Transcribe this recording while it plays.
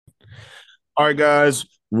All right, guys,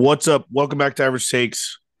 what's up? Welcome back to Average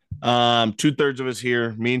Takes. Two-thirds of us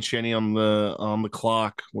here. Me and Shenny on the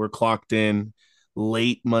clock. We're clocked in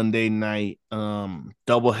late Monday night.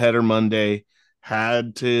 Doubleheader Monday.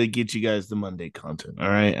 Had to get you guys the Monday content. All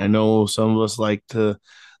right. I know some of us like to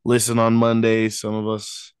listen on Mondays. Some of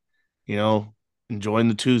us, you know, enjoying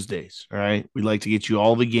the Tuesdays. All right. We like to get you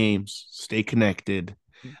all the games. Stay connected.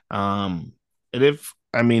 Um, and if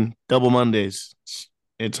I mean double Mondays,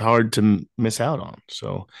 it's hard to miss out on.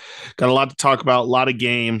 So, got a lot to talk about. A lot of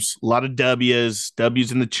games, a lot of W's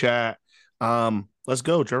in the chat. Let's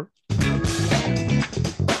go, Trevor.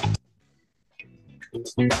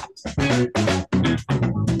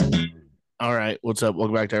 All right, what's up?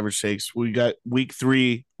 Welcome back to Average Shakes. We got week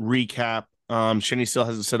 3 recap. Shenny still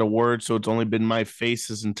hasn't said a word, so it's only been my face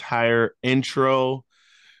this entire intro.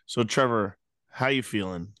 So, Trevor, how you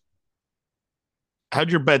feeling? How'd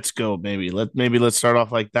your bets go? Maybe let's start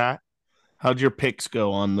off like that. How'd your picks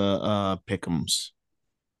go on the pick'ems?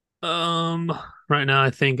 Um, right now I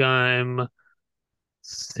think I'm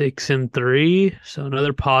 6-3, so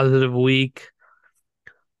another positive week.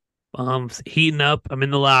 Heating up. I'm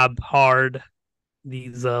in the lab hard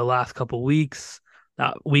these last couple weeks.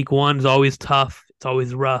 That week one's always tough. It's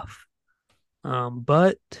always rough.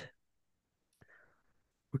 But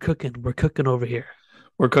we're cooking. We're cooking over here.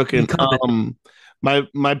 We're We cooking. coming.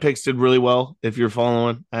 My picks did really well. If you're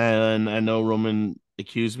following, and I know Roman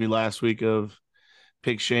accused me last week of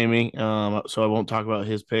pick shaming. So I won't talk about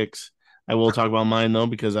his picks. I will talk about mine though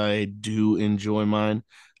because I do enjoy mine.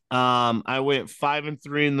 I went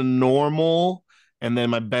 5-3 in the normal, and then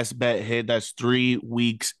my best bet hit. That's 3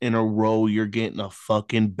 weeks in a row. You're getting a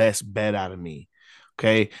fucking best bet out of me.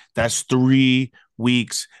 Okay, that's 3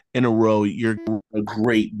 weeks in a row. You're a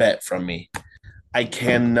great bet from me. I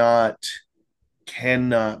cannot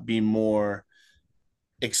be more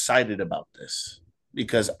excited about this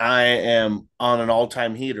because I am on an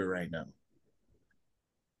all-time heater right now.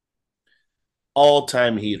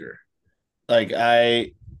 All-time heater. Like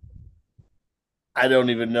I don't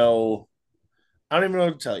even know. I don't even know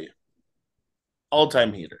what to tell you.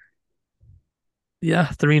 All-time heater. Yeah,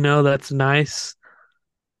 3-0. That's nice.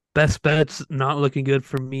 Best bets not looking good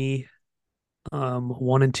for me.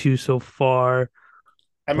 1-2 so far.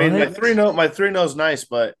 I mean, But my 3-0 is nice,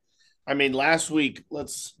 but I mean, last week, let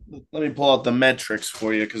me pull out the metrics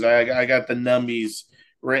for you because I got the numbies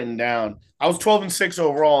written down. I was 12-6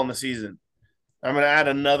 overall in the season. I'm gonna add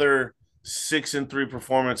another 6-3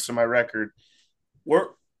 performance to my record. We're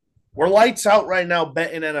we're lights out right now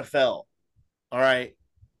betting NFL. All right.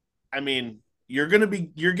 I mean, you're getting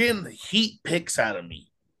the heat picks out of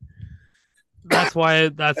me. that's And I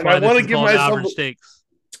why want this to is give called myself average stakes.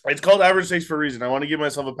 it's called average stakes for a reason. I want to give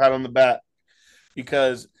myself a pat on the back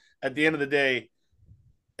because at the end of the day,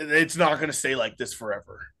 it's not going to stay like this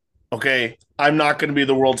forever. Okay. I'm not going to be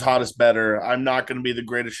the world's hottest better. I'm not going to be the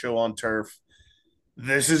greatest show on turf.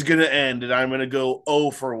 This is going to end and I'm going to go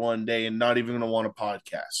for one day and not even going to want a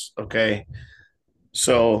podcast. Okay.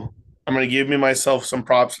 So I'm going to give me myself some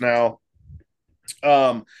props now.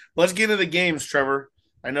 Let's get into the games, Trevor.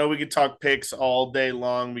 I know we could talk picks all day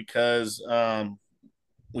long because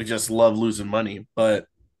we just love losing money, but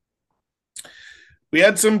we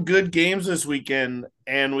had some good games this weekend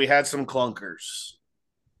and we had some clunkers.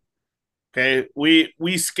 Okay,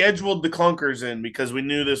 we scheduled the clunkers in because we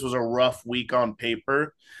knew this was a rough week on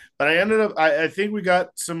paper, but I think we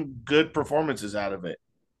got some good performances out of it.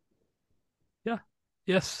 Yeah.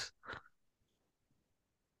 Yes.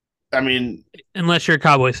 I mean, Unless you're a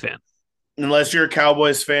Cowboys fan. unless you're a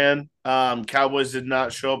Cowboys fan, Cowboys did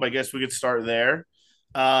not show up. I guess we could start there.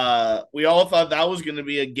 We all thought that was going to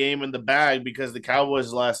be a game in the bag because the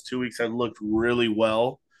Cowboys the last 2 weeks had looked really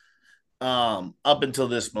well up until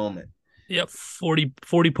this moment. Yep, 40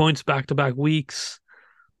 points back to back weeks.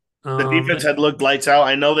 The Um, defense had looked lights out.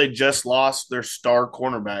 I know they just lost their star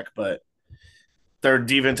cornerback, but their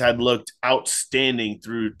defense had looked outstanding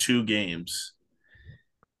through 2 games.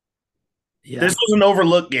 This yeah, was an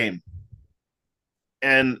overlooked game,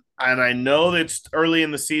 and I know that it's early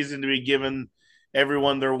in the season to be giving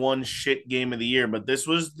everyone their one shit game of the year, but this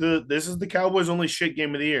is the Cowboys' only shit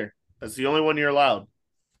game of the year. That's the only one you're allowed.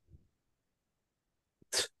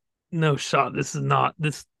 no shot. This is not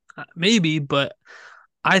this maybe, but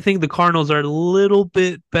I think the Cardinals are a little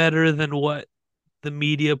bit better than what the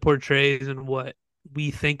media portrays and what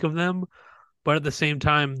we think of them. But at the same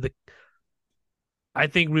time, the I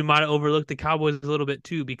think we might have overlooked the Cowboys a little bit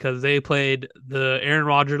too because they played the Aaron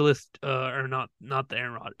Rodgers list, or not the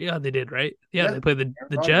Aaron Rodgers. Yeah, they did, right? Yeah, Yeah, they played Aaron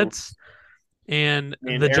the Rodgers. Jets and I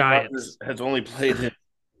mean, the Aaron Rodgers Giants. has only played in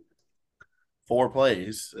 4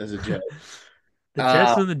 plays as a Jet. The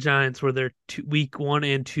Jets Uh, and the Giants were their week 1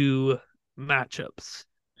 and 2 matchups.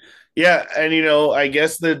 yeah, and I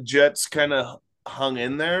guess the Jets kind of hung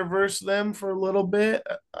in there versus them for a little bit.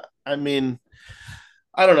 I mean,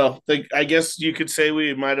 I don't know. I guess you could say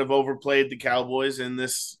we might have overplayed the Cowboys in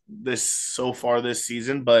this so far this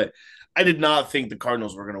season, but I did not think the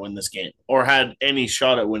Cardinals were going to win this game or had any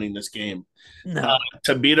shot at winning this game. No.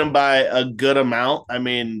 To beat them by a good amount, I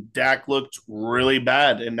mean, Dak looked really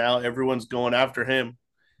bad, and now everyone's going after him.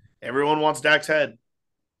 Everyone wants Dak's head.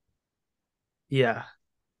 Yeah.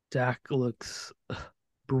 Dak looks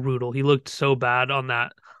brutal. He looked so bad on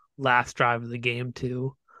that last drive of the game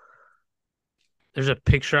too. There's a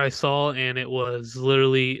picture I saw, and it was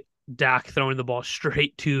literally Dak throwing the ball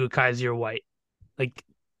straight to Kaiser White. Like,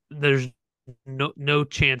 there's no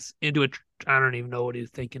chance into it. I don't even know what he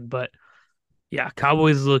was thinking, but yeah,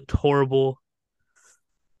 Cowboys looked horrible.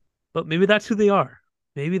 But maybe that's who they are.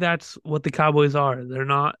 Maybe that's what the Cowboys are. They're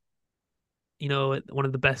not, one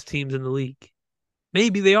of the best teams in the league.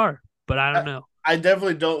 Maybe they are, but I don't I, know. I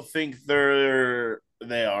definitely don't think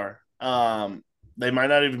they are. They might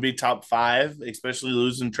not even be top 5, especially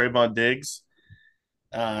losing Trayvon Diggs.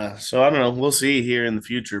 So I don't know. We'll see here in the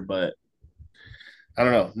future, but I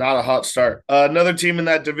don't know. Not a hot start. Another team in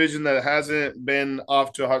that division that hasn't been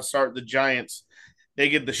off to a hot start, the Giants. They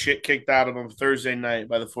get the shit kicked out of them Thursday night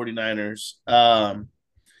by the 49ers.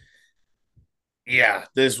 Yeah,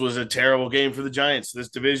 this was a terrible game for the Giants. This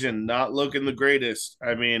division not looking the greatest.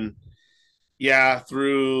 I mean, yeah,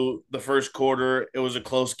 through the first quarter, it was a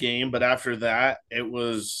close game, but after that, it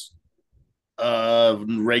was a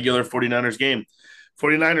regular 49ers game.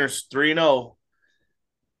 49ers 3-0.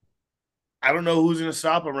 I don't know who's going to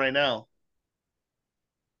stop them right now.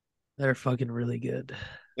 They're fucking really good.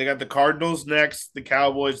 They got the Cardinals next, the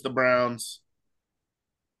Cowboys, the Browns,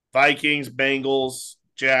 Vikings, Bengals,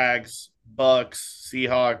 Jags, Bucks,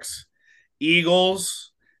 Seahawks,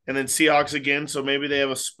 Eagles, and then Seahawks again. So maybe they have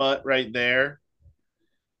a spot right there.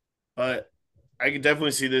 But I could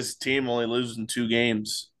definitely see this team only losing 2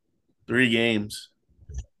 games, 3 games.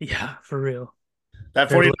 Yeah, for real. That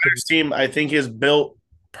They're looking. 49ers team, I think, is built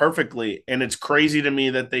perfectly. And it's crazy to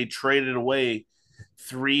me that they traded away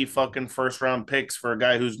 3 fucking first round picks for a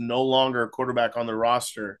guy who's no longer a quarterback on the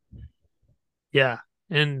roster. Yeah,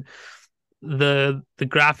 and the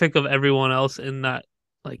graphic of everyone else in that,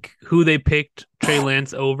 like who they picked Trey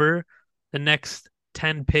Lance over, the next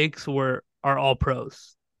 10 picks are all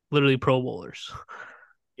pros, literally Pro Bowlers.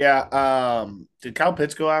 Yeah. Did Kyle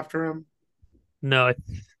Pitts go after him? No, I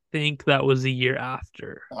think that was the year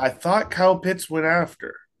after. I thought Kyle Pitts went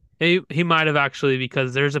after. He might have actually,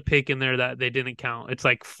 because there's a pick in there that they didn't count. It's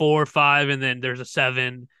like 4 or 5, and then there's a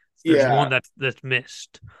 7. There's Yeah. one that's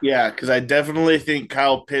missed. Yeah. Because I definitely think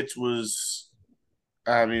Kyle Pitts was.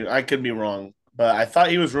 I mean, I could be wrong, but I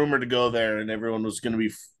thought he was rumored to go there, and everyone was going to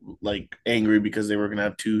be like angry because they were going to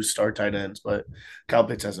have 2 star tight ends. But Kyle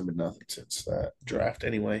Pitts hasn't been nothing since that draft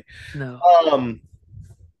anyway. No. Um,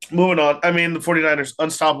 Moving on. I mean, the 49ers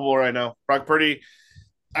unstoppable right now. Brock Purdy.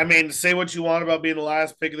 I mean, say what you want about being the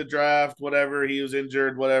last pick of the draft, whatever. He was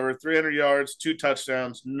injured, whatever. 300 yards, 2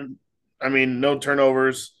 touchdowns. I mean, no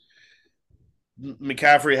turnovers.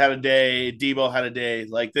 McCaffrey had a day. Debo had a day.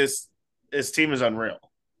 Like this team is unreal.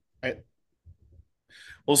 I,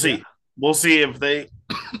 we'll Yeah. see. We'll see if they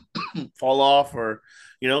fall off or,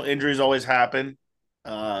 injuries always happen.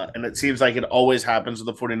 And it seems like it always happens with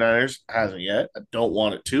the 49ers. Hasn't yet. I don't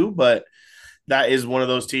want it to, but that is one of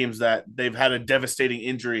those teams that they've had a devastating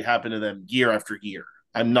injury happen to them year after year.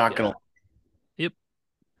 I'm not Yeah. going Yep.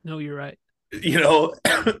 No, you're right. to,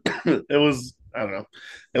 it was, I don't know,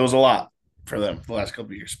 it was a lot for them the last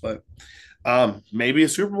couple of years, but maybe a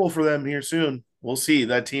Super Bowl for them here soon. We'll see.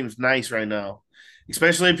 That team's nice right now,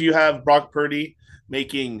 especially if you have Brock Purdy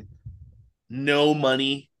making no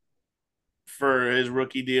money for his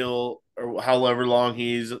rookie deal or however long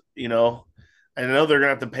I know they're gonna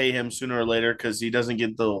have to pay him sooner or later because he doesn't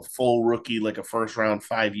get the full rookie like a first round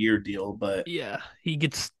 5 year deal, but Yeah. He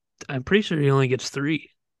gets, I'm pretty sure he only gets 3.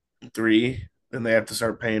 3, then they have to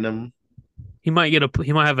start paying him. He might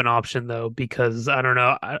have an option though, because I don't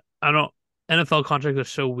know. I don't, NFL contracts are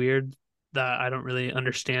so weird that I don't really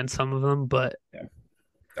understand some of them, but Yeah,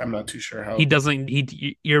 I'm not too sure he how. doesn't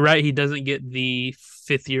you're right, he doesn't get the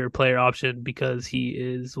 5th year player option because he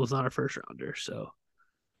is was not a first rounder. So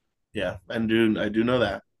Yeah, and I do know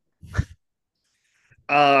that.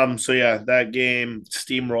 So yeah, that game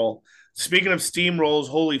steamroll. Speaking of steamrolls,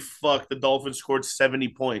 holy fuck, the Dolphins scored 70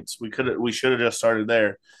 points. We should have just started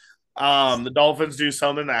there. The Dolphins do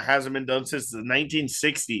something that hasn't been done since the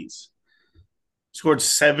 1960s. Scored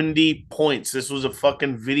 70 points. This was a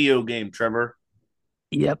fucking video game, Trevor.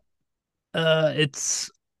 Yep.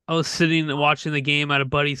 It's I was sitting and watching the game at a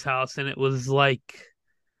buddy's house, and it was like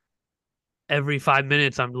every 5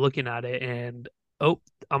 minutes I'm looking at it, and oh,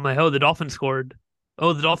 I'm like, oh, the Dolphins scored.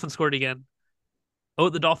 Oh, the Dolphins scored again. Oh,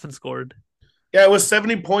 the Dolphins scored. Yeah, it was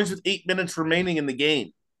 70 points with 8 minutes remaining in the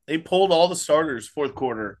game. They pulled all the starters fourth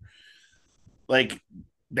quarter, like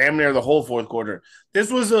damn near the whole fourth quarter. This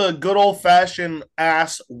was a good old fashioned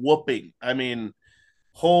ass whooping. I mean,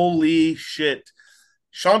 holy shit.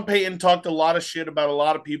 Sean Payton talked a lot of shit about a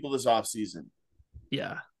lot of people this offseason.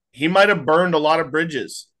 Yeah, He might have burned a lot of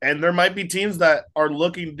bridges, and there might be teams that are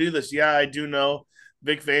looking to do this. Yeah, I do know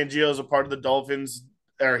Vic Fangio is a part of the Dolphins,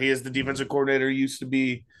 or he is the defensive coordinator, he used to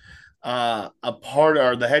be a part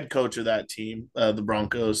or the head coach of that team, the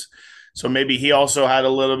Broncos. So maybe he also had a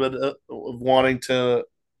little bit of wanting to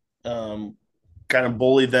kind of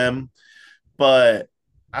bully them, but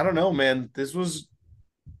I don't know, man. This was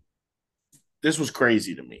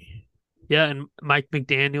crazy to me. yeah, and Mike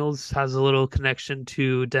McDaniel's has a little connection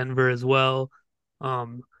to Denver as well.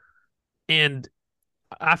 Um, and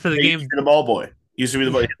after the He used to game, be the ball boy. Used to be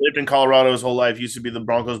the ball. yeah, He lived in Colorado his whole life. Used to be the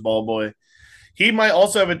Broncos ball boy. He might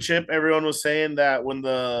also have a chip. Everyone was saying that when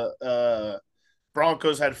the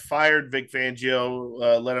Broncos had fired Vic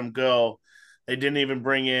Fangio, let him go, they didn't even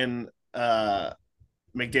bring in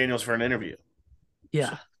McDaniels for an interview. So yeah,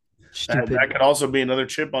 that stupid. could also be another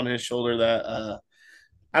chip on his shoulder that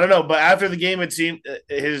I don't know. But after the game, it seemed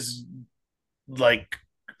his like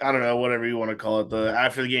I don't know, whatever you want to call it, the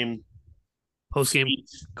after the game Post game speech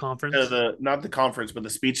to conference. the not the conference, but the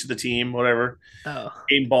speech to the team, whatever Oh,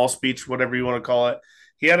 game ball speech, whatever you want to call it.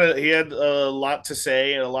 He had a lot to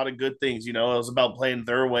say and a lot of good things. You know, it was about playing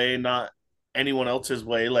their way, not anyone else's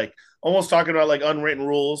way. Like almost talking about like unwritten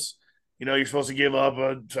rules. You know, you're supposed to give up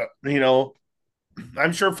a. You know,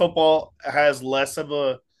 I'm sure football has less of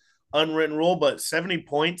a unwritten rule, but 70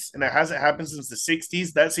 points and it hasn't happened since the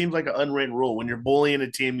 60s. That seems like an unwritten rule. When you're bullying a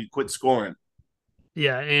team, you quit scoring.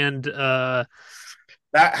 yeah, and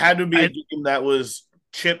That had to be a I game that was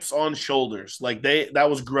chips on shoulders. Like that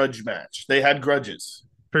was grudge match. They had grudges.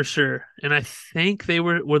 for sure. And I think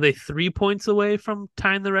were they 3 points away from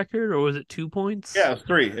tying the record, or was it 2 points? Yeah, it was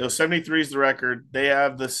three. It was 73 is the record. They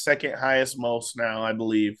have the second highest most now, I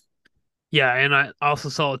believe. Yeah, and I also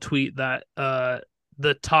saw a tweet that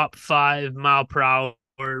the top 5 mile per hour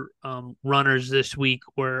runners this week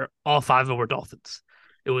were all 5 of them were Dolphins.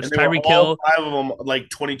 It was And they were Tyreek all Hill, five of them like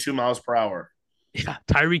 22 miles per hour. yeah,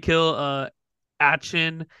 Tyreek Hill,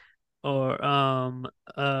 Atchin, or Devon,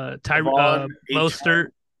 H. Mostert.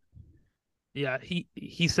 Yeah,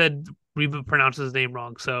 he said Reba pronounces his name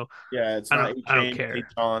wrong, so Yeah, it's not I don't H. care. H.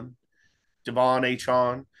 Devon H.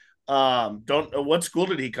 Don't what school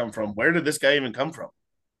did he come from? Where did this guy even come from?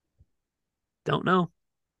 Don't know.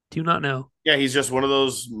 Do not know. Yeah, he's just one of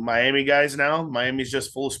those Miami guys now. Miami's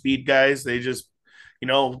just full of speed guys. They just, you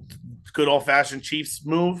know, good old fashioned Chiefs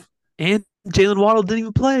move. And Jalen Waddle didn't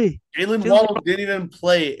even play. Jalen Jalen Waddle Waddle didn't even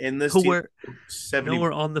play in this team. nowhere 70.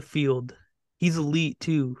 nowhere on the field. He's elite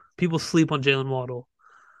too. People sleep on Jalen Waddle.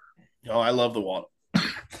 Oh, I love the Waddle.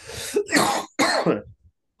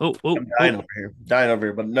 Oh, oh, I'm oh. dying over here. Dying over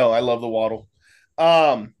here, but no, I love the Waddle.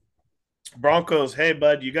 Um, Broncos, hey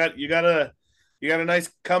bud, you got a nice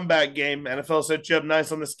comeback game. NFL set you up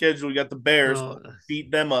nice on the schedule. You got the Bears. Oh, Beat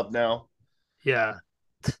them up now. yeah.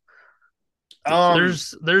 Um,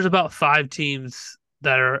 There's about 5 teams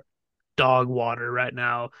that are dog water right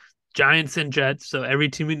now. Giants and Jets. So every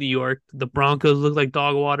team in New York. The Broncos look like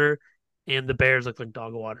dog water, and the Bears look like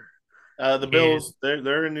dog water. the And Bills,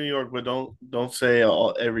 they're in New York, but don't say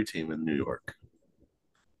every team in New York.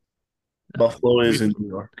 Buffalo is we in New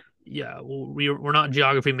York. yeah, well, we're not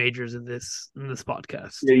geography majors in this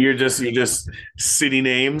podcast. Yeah, you're just city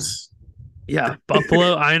names. Yeah,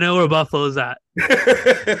 Buffalo. I know where Buffalo's at.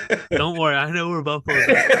 Don't worry, I know where Buffalo's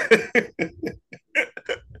at.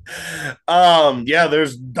 Yeah,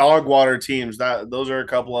 there's dog water teams. Those are a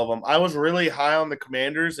couple of them. I was really high on the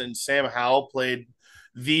Commanders, and Sam Howell played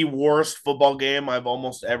the worst football game I've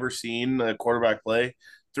almost ever seen a quarterback play.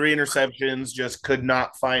 Three interceptions, just could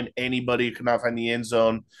not find anybody, could not find the end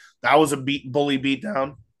zone. That was a bully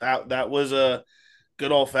beatdown. That was a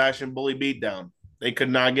good old fashioned bully beatdown. They could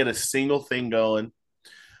not get a single thing going.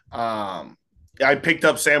 Um, I picked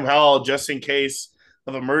up Sam Howell just in case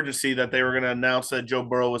of emergency that they were going to announce that Joe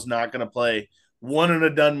Burrow was not going to play. Wouldn't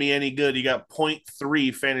have done me any good. He got zero point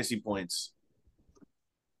 0.3 fantasy points.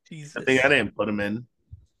 I think I Jesus, didn't put him in.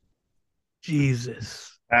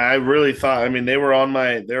 Jesus. I really thought. I mean, they were on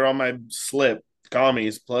my slip.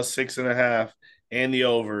 Commies plus 6.5. and the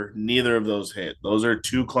over. Neither of those hit. Those are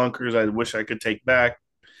two clunkers I wish I could take back.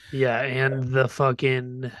 Yeah, and the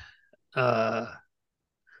fucking uh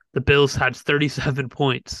the Bills had 37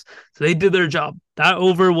 points. So they did their job. That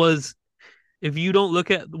over was, if you don't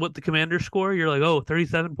look at what the Commanders score, you're like, oh,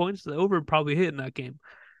 37 points. The over probably hit in that game.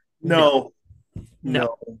 No,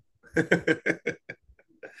 No, no.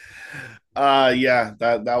 no. Yeah,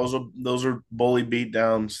 that was those are bully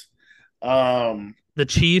beatdowns. Um, The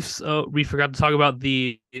Chiefs, oh, we forgot to talk about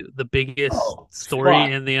the biggest oh story fuck,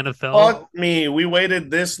 in the NFL. fuck me. We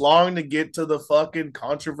waited this long to get to the fucking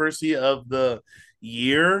controversy of the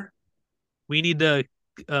year. We need to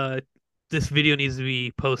uh this video needs to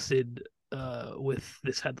be posted with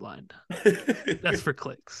this headline. That's for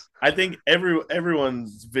clicks. I think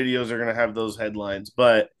everyone's videos are gonna have those headlines,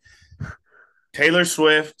 but Taylor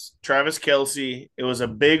Swift, Travis Kelsey, it was a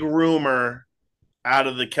big rumor out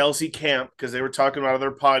of the Kelsey camp because they were talking about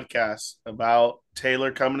other podcasts about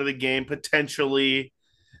Taylor coming to the game potentially,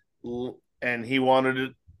 and he wanted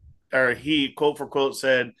to, or he quote for quote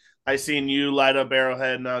said, "I seen you light up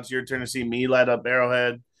Arrowhead. Now it's your turn to see me light up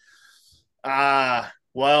Arrowhead."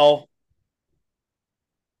 Well,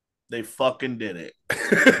 they fucking did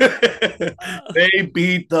it. They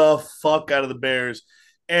beat the fuck out of the Bears.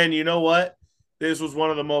 And you know what? This was one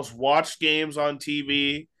of the most watched games on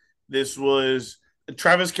TV. This was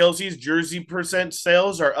Travis Kelsey's jersey percent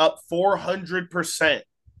sales are up 400%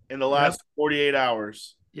 in the Yep. last 48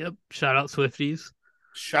 hours. Yep. Shout out Swifties.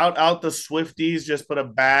 Shout out the Swifties, just put a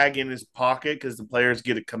bag in his pocket because the players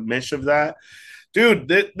get a commish of that. Dude,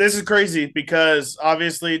 this is crazy because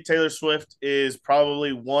obviously Taylor Swift is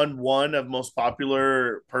probably one of most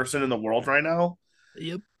popular person in the world right now.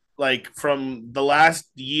 Yep. Like from the last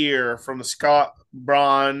year, from the Scott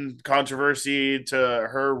Braun controversy to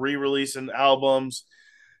her re-releasing albums,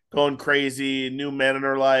 going crazy, new men in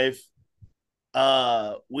her life.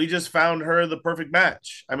 We just found her the perfect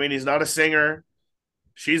match. I mean, he's not a singer,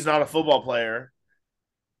 she's not a football player.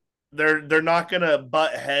 They're not gonna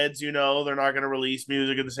butt heads, you know. They're not gonna release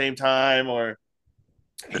music at the same time, or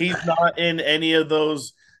he's not in any of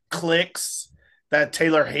those cliques that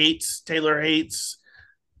Taylor hates. Taylor hates.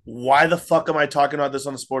 Why the fuck am I talking about this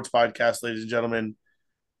on a sports podcast, ladies and gentlemen?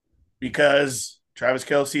 Because Travis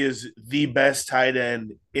Kelsey is the best tight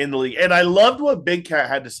end in the league. And I loved what Big Cat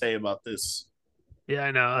had to say about this. Yeah,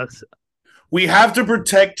 I know. We have to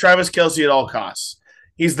protect Travis Kelsey at all costs.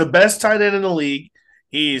 He's the best tight end in the league.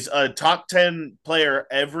 He's a top 10 player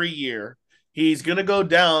every year. He's going to go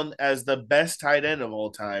down as the best tight end of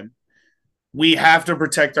all time. We have to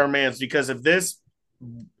protect our mans because if this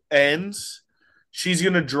ends, she's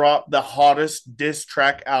going to drop the hottest diss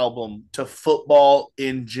track album to football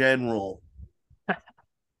in general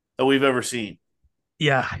that we've ever seen.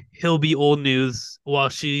 Yeah, he'll be old news while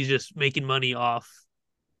she's just making money off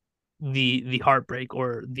the heartbreak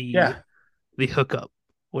or Yeah. the hookup.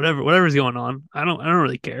 Whatever's going on. I don't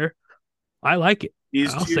really care. I like it.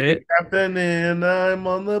 He's I'll say cheering it. captain and I'm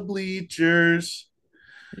on the bleachers.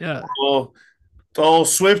 Yeah. Oh, oh,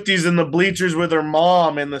 Swifties in the bleachers with her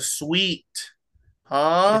mom in the suite.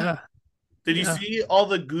 Huh? Yeah. Did you Yeah. see all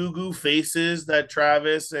the goo goo faces that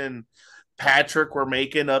Travis and Patrick were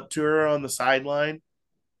making up to her on the sideline?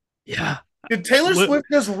 Yeah. Did Taylor We, Swift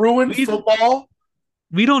just ruin we football?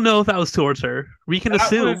 we don't know if that was towards her. We can That was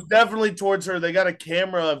assume. definitely towards her. They got a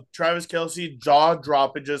camera of Travis Kelsey jaw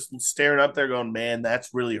dropping, just staring up there, going, "Man, that's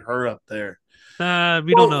really her up there." We don't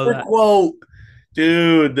Quote know for that. quote,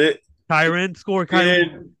 dude. Kyron, score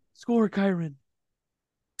Kyron. Did Score Kyron.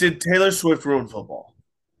 did Taylor Swift ruin football?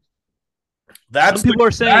 Some people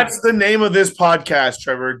are saying, That's the name of this podcast,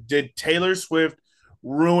 Trevor. Did Taylor Swift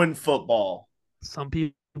ruin football? some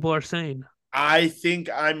people are saying. I think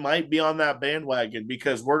I might be on that bandwagon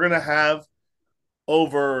because we're gonna have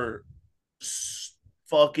over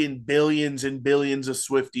fucking billions and billions of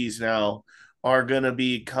Swifties now are gonna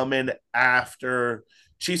be coming after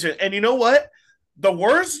Chiefs. And you know what? The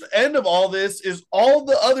worst end of all this is all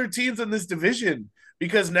the other teams in this division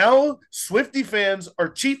because now Swifty fans are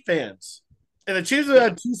Chief fans. And the Chiefs have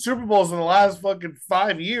had two Super Bowls in the last fucking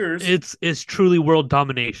 5 years. It's truly world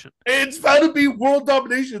domination. It's about to be world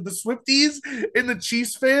domination. The Swifties and the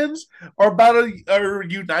Chiefs fans are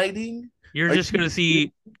uniting. You're just gonna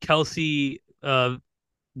see Kelsey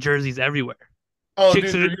jerseys everywhere. Oh,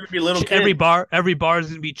 Chicks dude, are, they're gonna be little kids. every bar is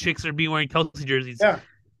gonna be chicks are be wearing Kelsey jerseys. Yeah,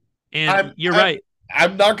 And you're right.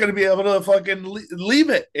 I'm not gonna be able to fucking leave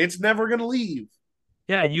it. It's never gonna leave.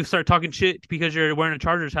 Yeah, you start talking shit because you're wearing a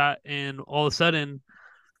Chargers hat, and all of a sudden,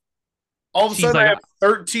 All of a she's sudden, I like,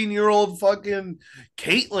 have 13-year-old fucking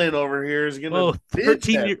Caitlin over here is gonna "Oh, bitch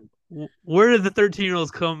 13 at year, me. where did the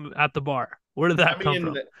 13-year-olds come at the bar?" Where did I that come mean,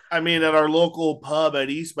 from? at our local pub at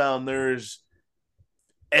Eastbound, there's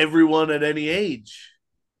everyone at any age.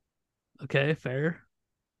 Okay, fair.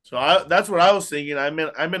 So that's what I was thinking. I'm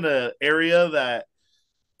in an area that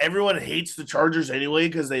everyone hates the Chargers anyway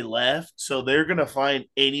because they left. So they're gonna find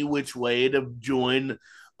any which way to join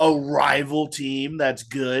a rival team that's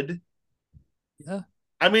good. Yeah.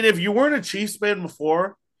 I mean, if you weren't a Chiefs fan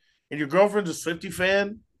before and your girlfriend's a Swifty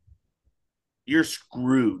fan, you're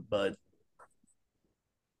screwed, bud.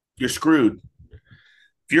 You're screwed.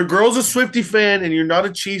 If your girl's a Swifty fan and you're not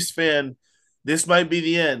a Chiefs fan, this might be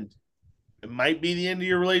the end. It might be the end of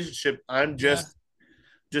your relationship. I'm Yeah.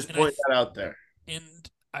 just And I pointing th- that out there. and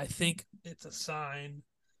I think it's a sign.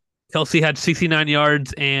 Kelsey had 69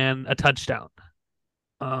 yards and a touchdown.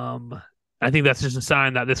 Um, I think that's just a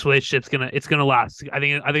sign that this relationship's gonna last. I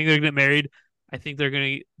think they're gonna get married. I think they're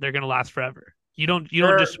gonna last forever. You don't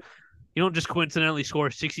just coincidentally score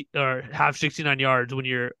 60 or have 69 yards when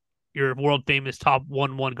your world famous top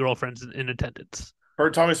 1-1 girlfriend's in attendance. Per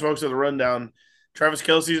Tommy Smokes of the rundown, Travis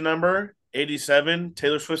Kelsey's number 87.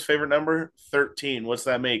 Taylor Swift's favorite number 13. What's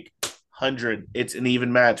that make? 100. It's an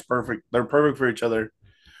even match. Perfect. They're perfect for each other.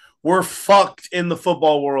 We're fucked in the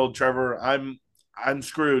football world, Trevor. I'm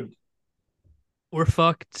screwed. We're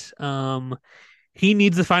fucked. He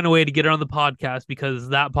needs to find a way to get her on the podcast because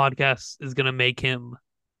that podcast is gonna make him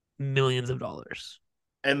millions of dollars.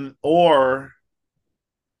 And or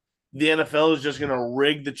the NFL is just going to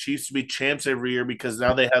rig the Chiefs to be champs every year because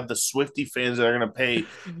now they have the Swifty fans that are going to pay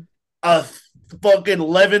a fucking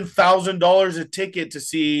 $11,000 a ticket to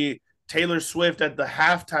see Taylor Swift at the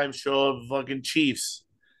halftime show of fucking Chiefs.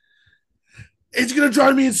 It's going to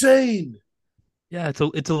drive me insane. Yeah, it's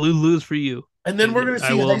a lose lose for you, And then we're and going to I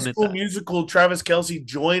see will High admit School that. Musical Travis Kelsey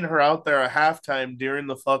join her out there at halftime during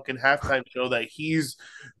the fucking halftime show that he's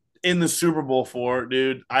in the Super Bowl for,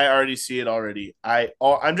 dude. I already see it already.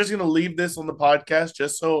 I'm just gonna leave this on the podcast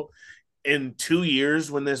just so in 2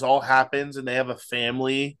 years when this all happens and they have a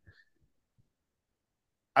family,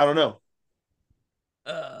 I don't know.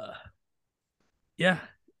 Uh, yeah,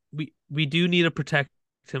 we do need to protect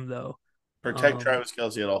him though. Protect Um, Travis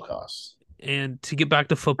Kelsey at all costs. and to get back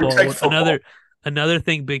to football, Protect football. another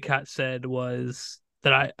thing Big Cat said was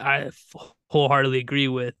that I wholeheartedly agree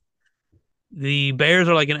with. The Bears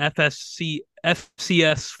are like an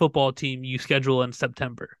FCS football team you schedule in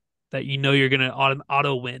September that you know you're gonna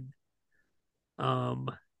auto win. Um,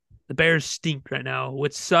 the Bears stink right now,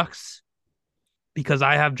 which sucks because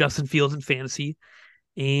I have Justin Fields in fantasy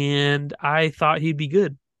and I thought he'd be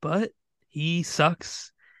good, but he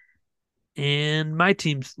sucks and my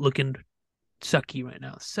team's looking sucky right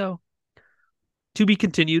now. So to be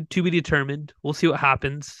continued, to be determined. We'll see what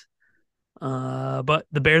happens. But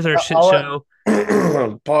the Bears are a shit I'll show.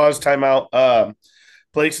 let pause timeout.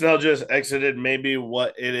 Blake Snell just exited maybe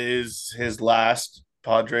what it is his last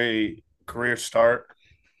Padre career start.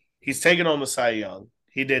 He's taken on the Cy Young.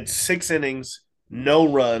 He did 6 innings,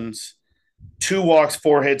 no runs, 2 walks,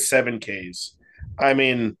 4 hits, 7 Ks. I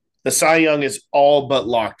mean, the Cy Young is all but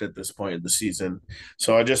locked at this point of the season.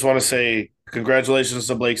 So I just want to say congratulations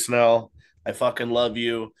to Blake Snell. I fucking love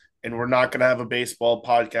you. And we're not going to have a baseball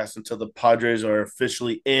podcast until the Padres are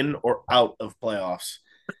officially in or out of playoffs.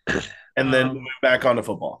 And then moving Um, back onto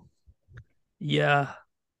football. yeah.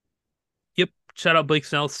 Yep. Shout out Blake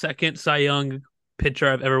Snell, second Cy Young pitcher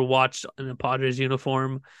I've ever watched in a Padres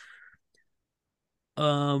uniform.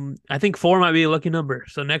 I think four might be a lucky number.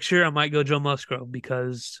 So next year I might go Joe Musgrove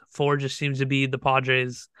because four just seems to be the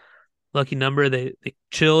Padres' lucky number. They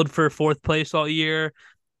chilled for fourth place all year.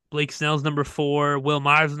 Blake Snell's number four. Will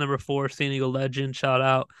Myers is number four. San Diego legend. Shout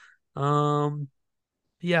out. Um,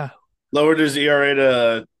 yeah. Lowered his ERA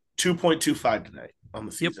to 2.25 tonight on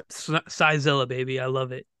the Yep. season. Sizilla, baby. I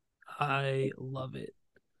love it. I love it.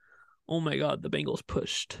 Oh my God, the Bengals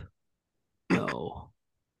pushed. No.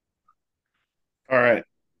 All right.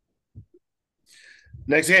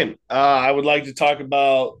 Next game. I would like to talk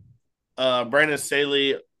about Brandon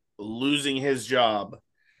Staley losing his job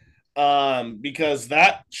because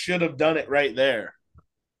that should have done it right there.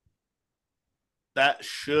 That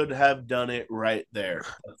should have done it right there.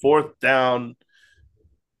 Fourth down.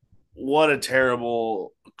 What a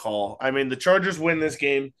terrible call. I mean, the Chargers win this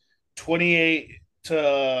game 28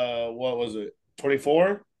 to what was it?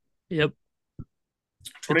 24? Yep.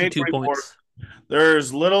 28 52 24. points.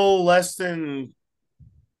 There's little less than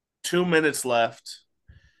 2 minutes left.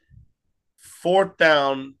 Fourth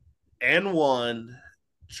down and one.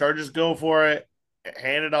 Chargers go for it.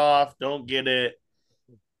 Hand it off. Don't get it.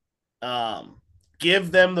 Um,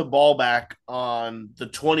 give them the ball back on the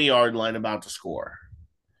 20-yard line about to score.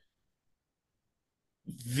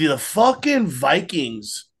 The fucking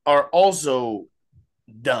Vikings are also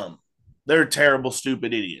dumb. They're terrible,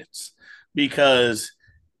 stupid idiots because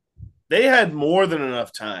they had more than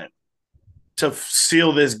enough time to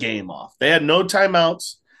seal this game off. They had no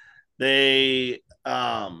timeouts. They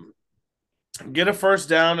get a first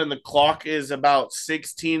down, and the clock is about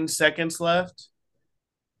 16 seconds left.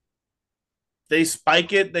 They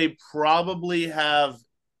spike it. They probably have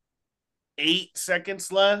 8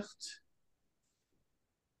 seconds left.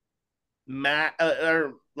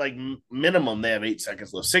 Or like minimum, they have 8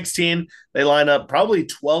 seconds left. 16. They line up probably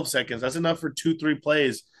 12 seconds. That's enough for 2, 3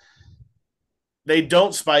 plays. They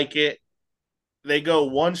don't spike it. They go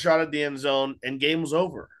one shot at the end zone, and game was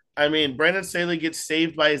over. I mean, Brandon Staley gets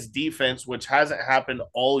saved by his defense, which hasn't happened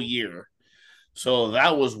all year. So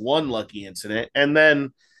that was one lucky incident. And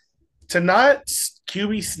then to not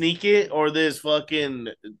QB sneak it or this fucking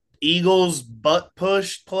Eagles butt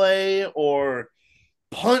push play or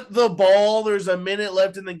punt the ball. There's a minute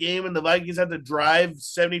left in the game, and the Vikings have to drive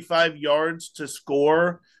 75 yards to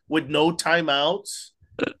score with no timeouts.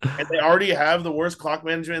 And they already have the worst clock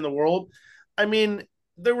management in the world. I mean,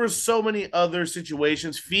 there were so many other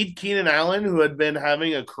situations. Feed Keenan Allen, who had been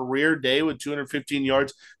having a career day with 215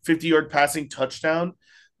 yards, 50-yard passing touchdown.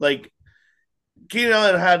 Like, Keenan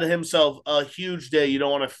Allen had himself a huge day. You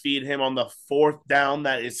don't want to feed him on the fourth down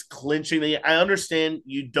that is clinching the. I understand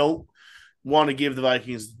you don't want to give the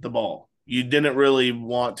Vikings the ball. You didn't really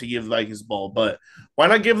want to give the Vikings the ball, but why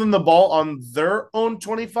not give them the ball on their own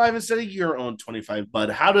 25 instead of your own 25, bud?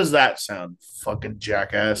 How does that sound, fucking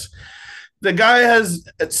jackass? The guy has,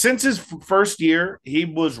 since his first year, he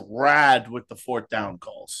was rad with the fourth down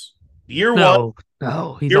calls. Year one, No,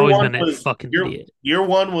 no, he's year always one been a was fucking year idiot. year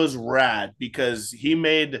one was rad because he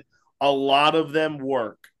made a lot of them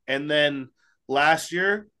work. And then last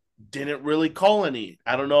year didn't really call any.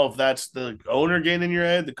 I don't know if that's the owner getting in your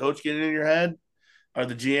head, the coach getting in your head, or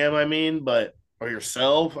the GM, I mean, but or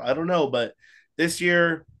yourself. I don't know. But this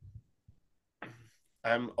year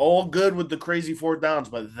I'm all good with the crazy fourth downs,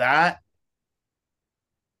 but that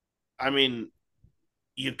I mean,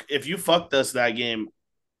 you if you fucked us that game,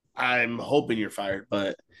 I'm hoping you're fired,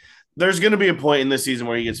 but there's going to be a point in this season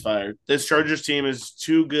where he gets fired. This Chargers team is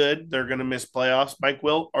too good. They're going to miss playoffs. Mike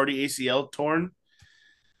Wilt already ACL torn.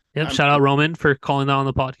 Yep. I Shout out mean, Roman for calling that on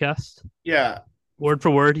the podcast. yeah, Word for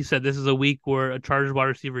word, he said this is a week where a Chargers wide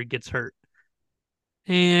receiver gets hurt,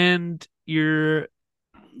 and your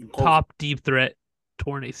quote for, top deep threat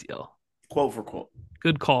torn ACL. quote for quote.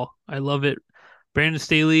 Good call. I love it. Brandon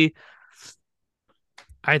Staley,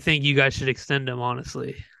 I think you guys should extend him.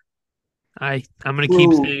 Honestly, I'm gonna keep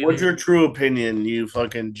True. What's saying your true opinion, you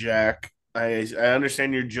fucking jack? I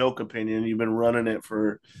understand your joke opinion. You've been running it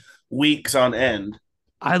for weeks on end.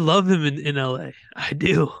 I love him in LA. I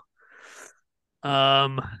do.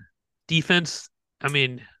 Um, defense. I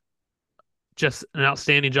mean, just an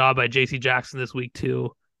outstanding job by J.C. Jackson this week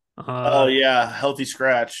too. Oh Uh, yeah, healthy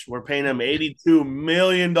scratch. We're paying him $82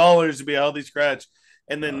 million to be a healthy scratch,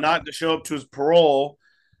 and then uh not to show up to his parole.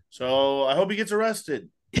 So I hope he gets arrested.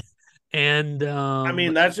 and I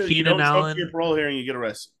mean, that's just, you Keenan don't show up to your Allen. parole hearing, you get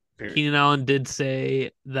arrested. Period. Keenan Allen did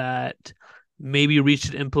say that maybe we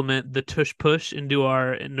should implement the tush push into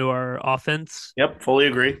our offense. Yep, fully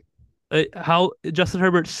agree. How Justin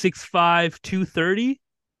Herbert 6'5", 230, Yep,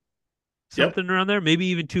 something around there, maybe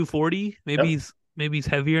even 240. yep, Maybe he's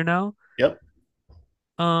heavier now. yep.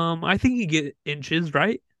 I think he get inches,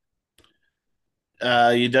 right?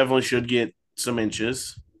 You definitely should get some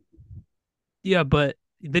inches. Yeah, but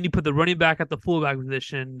then you put the running back at the fullback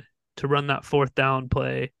position to run that fourth down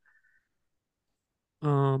play.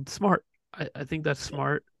 Smart. I think that's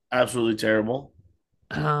smart. Absolutely terrible.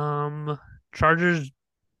 Um, Chargers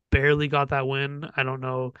barely got that win. I don't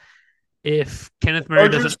know if Kenneth Murray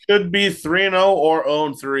Chargers doesn't. could be 3-0 or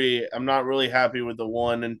 0-3. I'm not really happy with the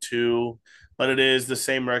 1-2, but it is the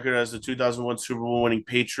same record as the 2001 Super Bowl winning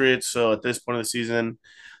Patriots. So at this point of the season,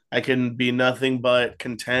 I can be nothing but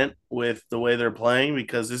content with the way they're playing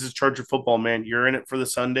because this is Charger football, man. You're in it for the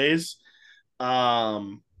Sundays.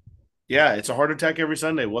 Um, yeah, it's a heart attack every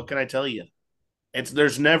Sunday. What can I tell you?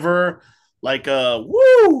 There's never like a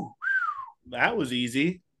woo. That was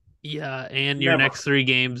easy. Yeah, and your Never. next three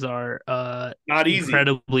games are Not easy.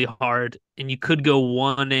 incredibly hard, and you could go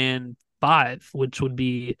 1-5, which would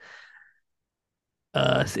be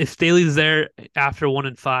if Staley's there after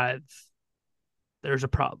 1-5, there's a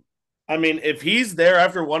problem. I mean, if he's there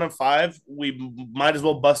after 1-5, we might as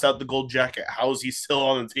well bust out the gold jacket. How is he still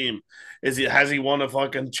on the team? Has he won a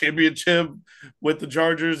fucking championship with the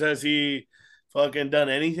Chargers? Has he fucking done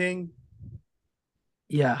anything?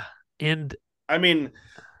 Yeah, and I mean,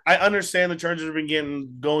 I understand the Chargers have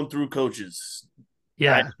been going through coaches. I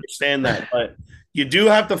Yeah. understand that, but you do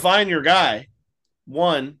have to find your guy.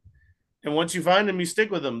 One, and once you find him, you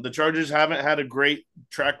stick with him. The Chargers haven't had a great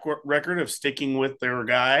track record of sticking with their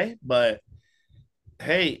guy, but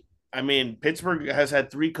hey, I mean, Pittsburgh has had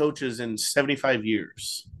 3 coaches in 75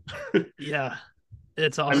 years. Yeah.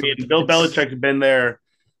 It's I awesome. mean, Bill It's Belichick has been there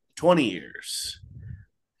 20 years.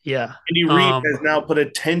 yeah. Andy Reid Um, has now put a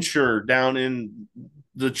tincture down in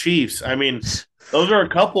the Chiefs. I mean, those are a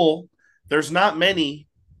couple. There's not many.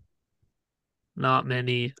 not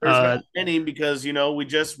many. There's not many because, we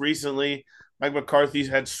just recently, Mike McCarthy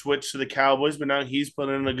had switched to the Cowboys, but now he's put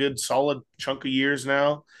in a good solid chunk of years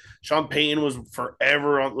now. Sean Payton was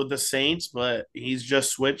forever with the Saints, but he's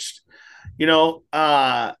just switched. You know,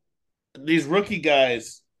 these rookie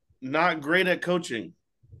guys, not great at coaching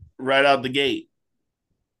right out the gate.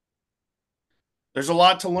 There's a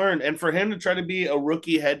lot to learn. And for him to try to be a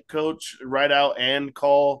rookie head coach right out and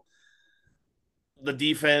call the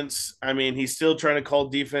defense, I mean, he's still trying to call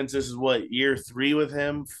defense. This is what, year 3 with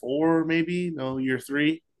him? 4, maybe? No, year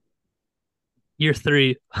 3. year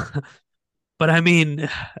 3. But I mean,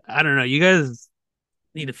 I don't know. You guys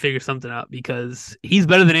need to figure something out because he's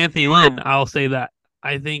better than Anthony Lynn. I'll say that.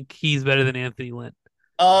 I think he's better than Anthony Lynn.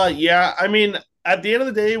 Yeah. I mean, at the end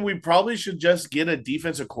of the day, we probably should just get a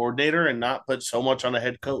defensive coordinator and not put so much on a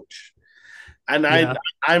head coach. And Yeah.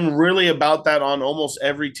 I'm really about that on almost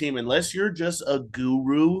every team. Unless you're just a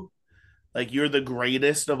guru, like you're the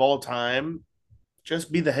greatest of all time,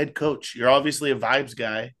 just be the head coach. You're obviously a vibes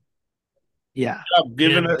guy. Yeah.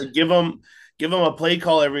 Giving And give them a play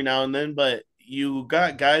call every now and then, but you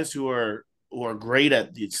got guys who are great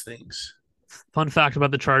at these things. fun fact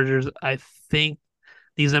about the Chargers, I think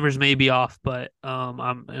these numbers may be off, but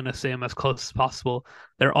I'm gonna say them as close as possible.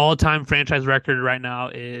 Their all-time franchise record right now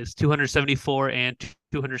is 274 and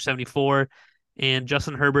 274, and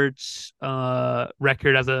Justin Herbert's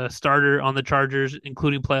record as a starter on the Chargers,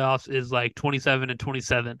 including playoffs, is like 27 and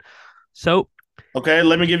 27. So Okay,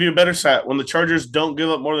 let me give you a better stat. When the Chargers don't give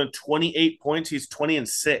up more than 28 points, he's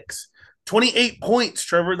 20-6. 28 points,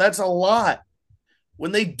 Trevor. That's a lot.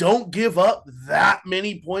 When they don't give up that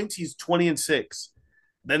many points, he's 20-6.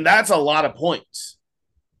 Then that's a lot of points.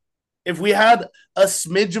 If we had a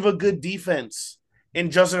smidge of a good defense in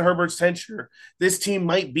Justin Herbert's tenure, this team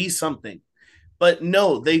might be something. But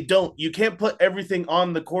no, they don't. You can't put everything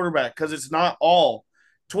on the quarterback because it's not all.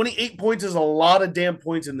 28 points is a lot of damn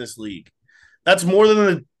points in this league. That's more than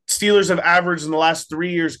the Steelers have averaged in the last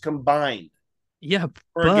 3 years combined yeah,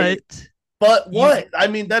 for a game. but But you what? I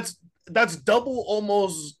mean, that's double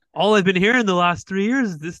almost. all I've been hearing the last 3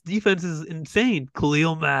 years, this defense is insane.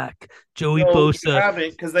 Khalil Mack, Joey No, you Bosa,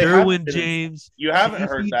 haven't because they haven't Derwin been insane. James, You haven't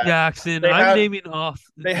heard J.C. that. Jackson. They I'm have naming off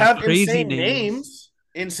they these have crazy names.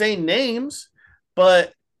 insane names.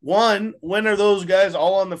 But one, when are those guys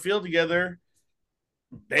all on the field together?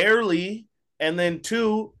 Barely. And then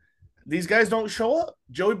two, these guys don't show up.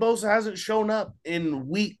 Joey Bosa hasn't shown up in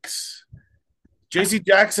weeks. JC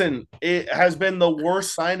Jackson, it has been the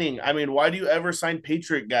worst signing. I mean, why do you ever sign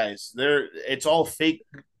Patriot guys? It's all fake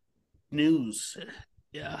news.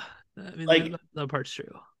 Yeah, I mean Like, that part's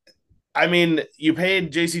true. I mean, you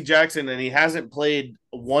paid JC Jackson and he hasn't played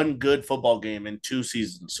one good football game in 2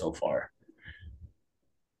 seasons so far.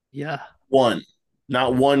 Yeah, One.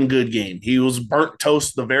 Not one good game. He was burnt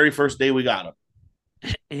toast the very first day we got him.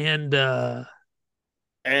 and for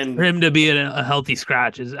And him to be a healthy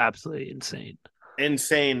scratch is absolutely insane.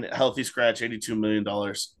 insane healthy scratch, $82 million.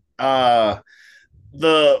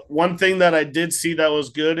 The one thing that I did see that was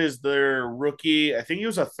good is their rookie. I think he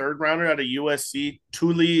was a third rounder out of USC.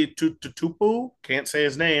 Tuli Tutupu, can't say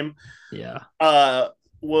his name. Yeah, Uh,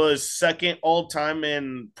 was second all time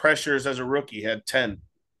in pressures as a rookie. He had 10,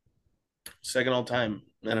 second all time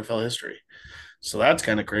in NFL history. So that's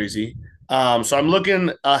kind of crazy. So I'm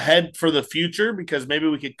looking ahead for the future because maybe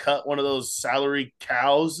we could cut one of those salary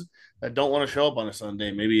cows that don't want to show up on a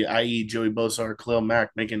Sunday. Maybe, i.e., Joey Bosa or Khalil Mack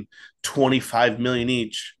making 25 million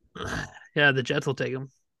each, yeah. The Jets will take him.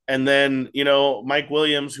 and then Mike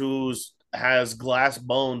Williams, who's has glass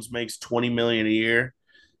bones, makes 20 million a year.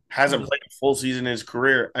 Hasn't played a full season in his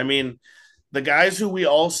career. I mean, the guys who we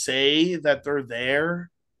all say that they're there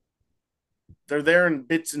in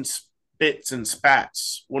bits and spits and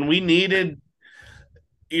spats. When we needed,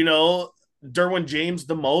 Derwin James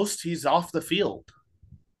the most, he's off the field.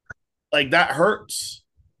 Like that hurts.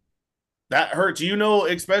 That hurts.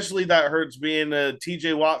 Especially that hurts being a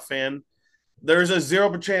TJ Watt fan. There's a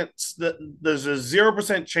 0% chance that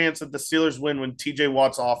the Steelers win when TJ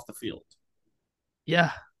Watt's off the field.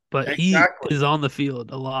 Yeah, but he Exactly. is on the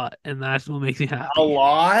field a lot, and that's what makes me A happy.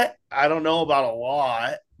 lot. I don't know about a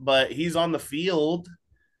lot, but he's on the field.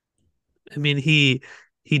 I mean, he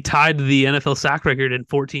tied the NFL sack record in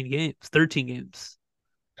 14 games, 13 games.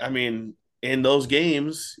 I mean, in those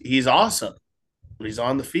games, he's awesome. He's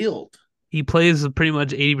on the field. He plays pretty much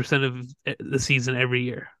 80% of the season every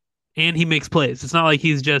year, and he makes plays. It's not like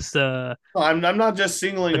he's just I'm not just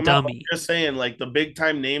singling a him out. I'm dummy. just saying, like the big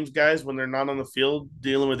time names guys, when they're not on the field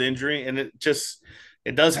dealing with injury, and it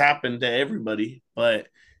does happen to everybody, but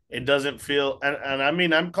it doesn't feel. And I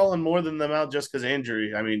mean, I'm calling more than them out just because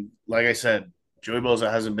injury. I mean, like I said, Joey Bosa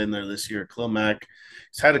hasn't been there this year. Khalil Mack,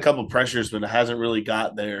 he's had a couple pressures, but it hasn't really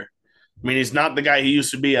got there. I mean, he's not the guy he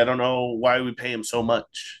used to be. I don't know why we pay him so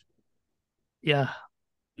much. Yeah.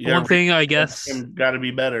 You got One to thing I guess, got to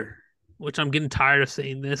be better. which I'm getting tired of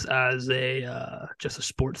saying this as a just a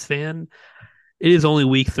sports fan, it is only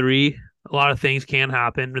week 3. A lot of things can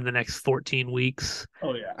happen in the next 14 weeks.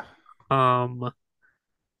 Oh yeah. Um,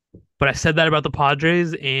 but I said that about the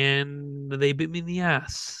Padres, and they bit me in the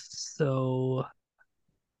ass. So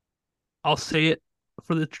I'll say it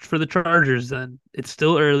for the Chargers. Then it's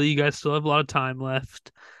still early. You guys still have a lot of time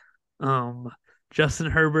left. Um, Justin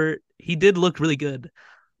Herbert, he did look really good.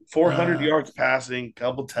 400 Uh, yards passing,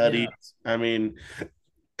 couple tutties. yeah, I mean,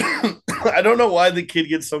 I don't know why the kid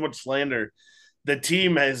gets so much slander. The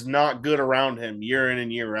team is not good around him year in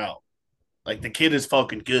and year out. Like the kid is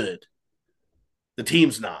fucking good. The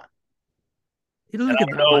team's not. he And doesn't I get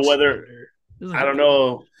that don't know much whether slander. He doesn't I get don't that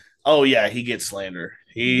much. know. Oh yeah, he gets slander.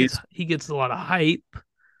 He gets a lot of hype.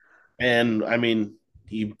 And I mean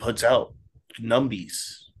he puts out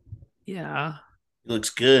numbies. Yeah, He looks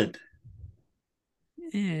good.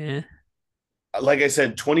 yeah, Like I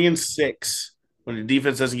said, 20-6 when the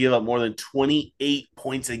defense doesn't give up more than 28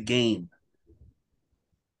 points a game.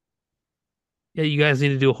 yeah. You guys need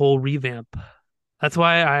to do a whole revamp. That's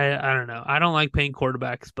why I don't know. I don't like paying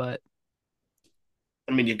quarterbacks, but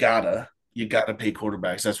I mean, you gotta pay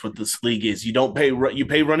quarterbacks. That's what this league is. You pay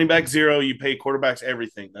running back zero. You pay quarterbacks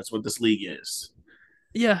everything. That's what this league is.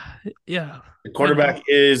 yeah, yeah. The I know. quarterback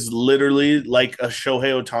is literally like a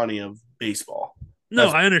Shohei Otani of baseball. No,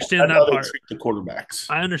 That's I understand that's how that they part. treat the quarterbacks.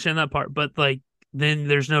 I understand that part, but like then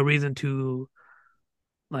there's no reason to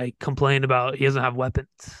like complain about he doesn't have weapons.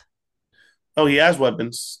 Oh, he has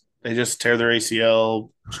weapons. They just tear their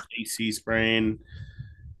ACL, AC sprain.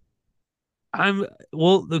 I'm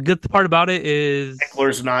well, the good part about it is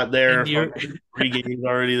Eckler's not there. in your Fucking 3 games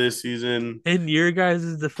already this season. in your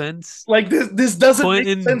guys' defense, Like this doesn't make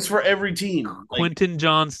Quentin sense for every team. Like Quentin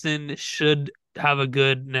Johnston should have a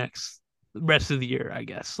good next rest of the year, I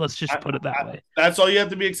guess. Let's just put it that way. that's all you have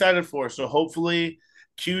to be excited for. So hopefully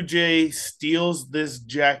QJ steals this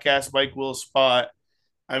jackass Mike Will spot.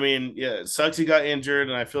 I mean, yeah, it sucks he got injured,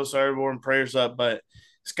 and I feel sorry for him. Prayers up, but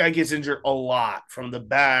this guy gets injured a lot from the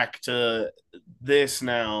back to this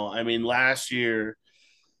now. I mean, last year,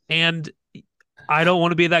 And I don't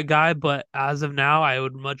want to be that guy, but as of now, I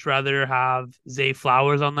would much rather have Zay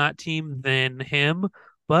Flowers on that team than him.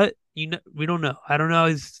 But we don't know. I don't know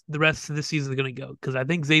how the rest of the season is going to go because I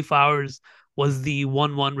think Zay Flowers was the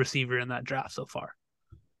 1-1 receiver in that draft so far.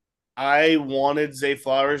 I wanted Zay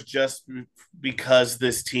Flowers just because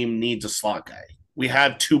this team needs a slot guy. We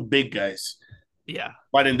have two big guys. Yeah.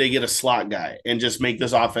 Why didn't they get a slot guy and just make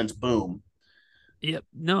this offense boom? Yep.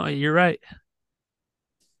 No, you're right.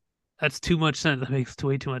 That's too much sense. That makes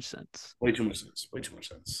way too much sense. Way too much sense. Way too much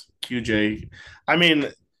sense. QJ. I mean,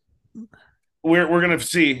 we're gonna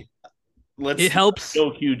see. It Let's helps.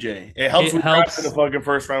 go QJ. It helps It we drafted a helps. fucking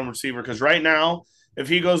first round receiver because right now, if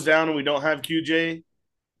he goes down and we don't have QJ,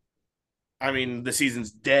 I mean the season's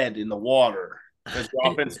dead in the water because the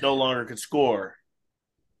It, offense no longer can score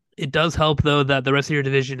it does help though that the rest of your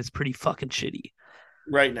division is pretty fucking shitty.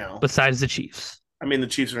 right now. Besides the Chiefs. I mean the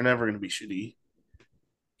Chiefs are never gonna be shitty.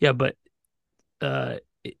 Yeah, but uh,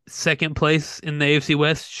 second place in the AFC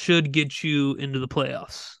West should get you into the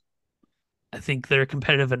playoffs. I think they're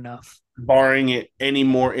competitive enough. Barring any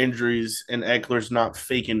more injuries and Eckler's not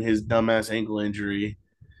faking his dumbass ankle injury.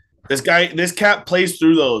 This cat plays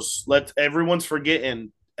through those. Everyone's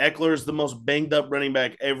forgetting. Eckler's the most banged up running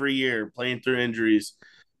back every year, playing through injuries.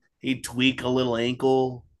 He tweak a little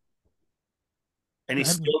ankle, and he's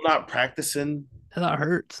That still not practicing. that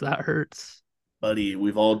hurts. That hurts. Buddy,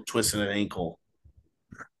 we've all twisted an ankle.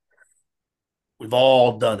 We've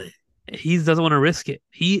all done it. He doesn't want to risk it.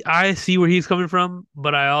 I see where he's coming from,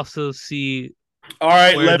 but I also see All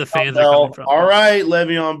right, where the Le'Veon fans are coming Bell. from. All right,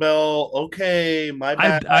 Le'Veon Bell. Okay, my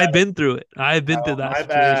bad. I've been through it. I've been through that My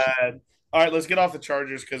situation. bad. All right, let's get off the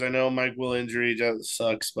Chargers because I know Mike Will injury just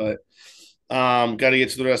sucks, but Got to get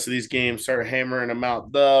to the rest of these games. Start hammering them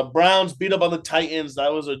out. The Browns beat up on the Titans.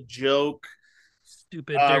 That was a joke.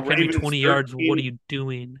 Stupid. Derrick Henry, Ravens 20 yards. What are 13, you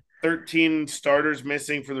doing? 13 starters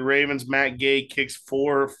missing for the Ravens. Matt Gay kicks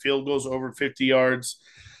 4 field goals over 50 yards.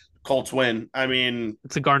 Colts win. I mean,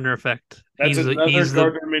 It's a Gardner effect. that's He's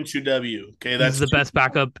another Gardner Minshew W. Okay, he's that's the two. best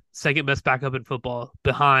backup, second best backup in football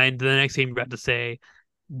behind the next team you're about to say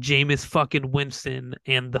Jameis fucking Winston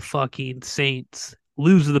and the fucking Saints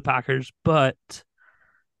lose to the Packers, but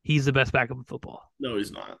he's the best backup in football. No,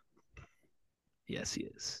 he's not. Yes, he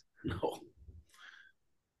is. No.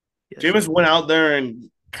 Yes, Jameis went out there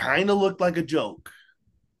and kind of looked like a joke.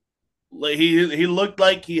 Like he looked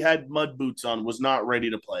like he had mud boots on, was not ready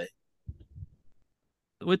to play.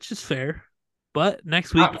 which is fair. But Not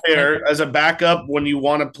fair. As a backup, when you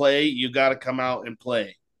want to play, you got to come out and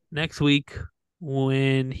play. next week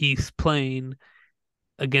when he's playing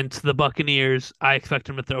against the Buccaneers, I expect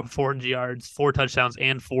him to throw 400 yards, 4 touchdowns,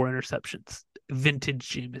 and 4 interceptions. Vintage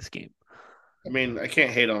Jameis game. I mean, I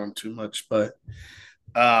can't hate on him too much, but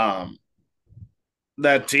um,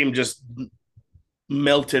 that team just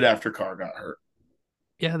melted after Carr got hurt.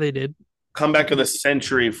 Yeah, they did. Comeback of the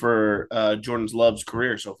century for Jordan Love's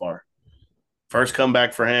career so far. First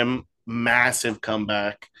comeback for him, massive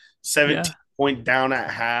comeback. 17-point down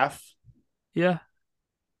at half. Yeah.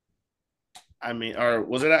 I mean, or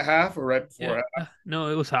was it at half or right before half? No,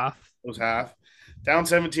 it was half. It was half. Down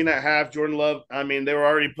 17 at half. Jordan Love, I mean, they were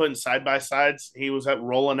already putting side by sides. He was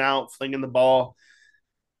rolling out, flinging the ball.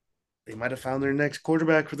 They might have found their next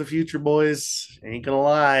quarterback for the future, boys. Ain't gonna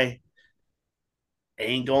lie.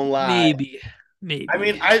 Ain't gonna lie. Maybe. I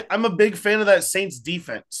mean, I'm a big fan of that Saints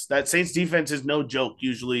defense. That Saints defense is no joke.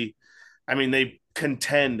 Usually, I mean, they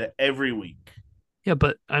contend every week. Yeah,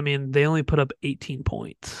 but I mean, they only put up 18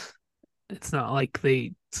 points. It's not like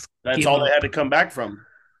they. That's all they had to come back from.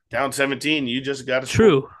 Down 17, you just got to.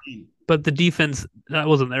 True, but the defense, that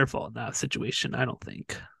wasn't their fault in that situation. I don't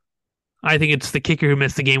think. I think it's the kicker who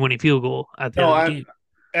missed the game-winning field goal at the end of the game.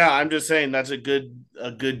 Yeah, I'm just saying that's a good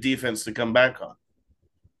defense to come back on.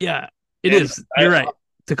 Yeah, it is. You're right.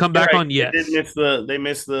 To come back on, yes. They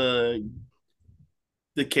missed the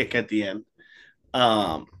kick at the end.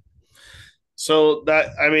 So that,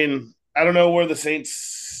 I mean, I don't know where the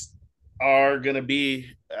Saints are going to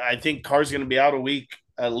be. I think Carr's going to be out a week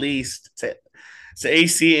at least. It's an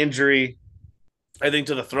AC injury, I think,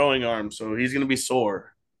 to the throwing arm, so he's going to be sore.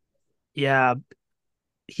 Yeah,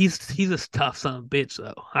 he's a tough son of a bitch,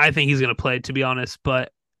 though. I think he's going to play, to be honest,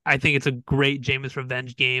 but I think it's a great Jameis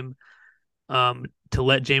revenge game to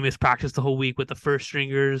let Jameis practice the whole week with the first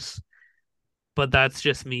stringers. But that's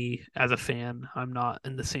just me as a fan. I'm not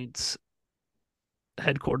in the Saints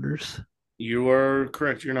headquarters. You are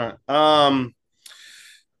correct. You're not.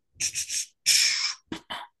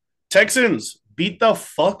 Texans beat the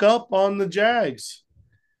fuck up on the Jags.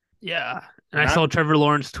 Yeah. And I saw Trevor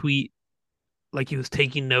Lawrence tweet like he was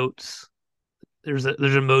taking notes. There's an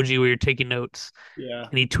emoji where you're taking notes. Yeah.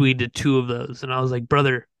 And he tweeted 2 of those. And I was like,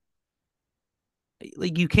 brother,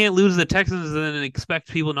 like you can't lose the Texans and then expect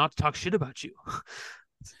people not to talk shit about you.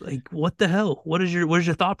 Like, what the hell? What is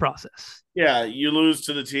your thought process? Yeah, you lose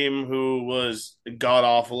to the team who was god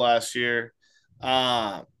awful last year.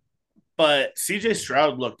 But CJ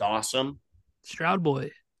Stroud looked awesome. Stroud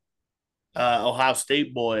boy. Ohio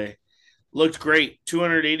State boy looked great.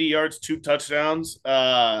 280 yards, 2 touchdowns.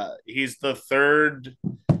 He's the third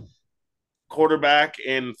quarterback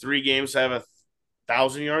in 3 games to have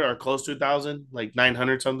 1,000 yards or close to 1,000, like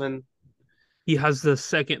 900 something. He has the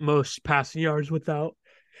second most passing yards without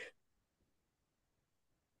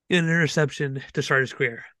an interception to start his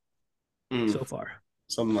career so far.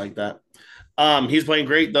 Something like that. He's playing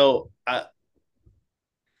great, though.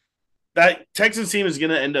 That Texans team is going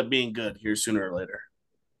to end up being good here sooner or later.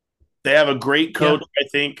 They have a great coach, I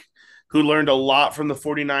think, who learned a lot from the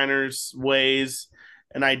 49ers ways,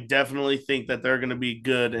 and I definitely think that they're going to be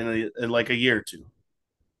good in like a year or 2.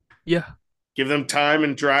 Yeah. Give them time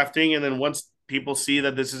in drafting, and then once people see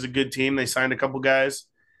that this is a good team, they signed a couple guys.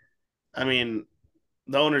 I mean,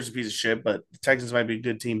 the owner's a piece of shit, but the Texans might be a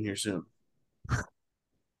good team here soon.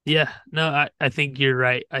 Yeah, no, I think you're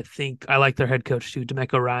right. I think I like their head coach too,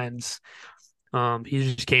 DeMeco Ryans.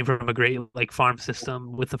 He just came from a great like farm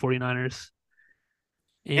system with the 49ers.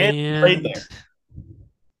 And he played there.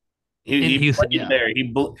 He Houston, played there.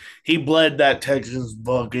 He bled that Texans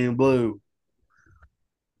fucking blue.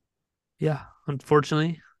 Yeah,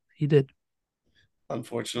 unfortunately, he did.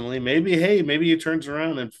 Unfortunately, maybe he turns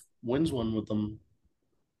around and wins one with them.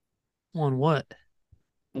 Won what?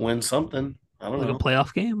 Win something. I don't know. Like a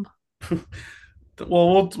playoff game?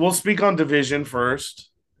 Well, we'll speak on division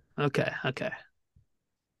first. Okay, okay.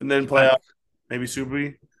 And then I, playoff, maybe Super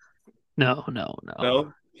B? no, no, no.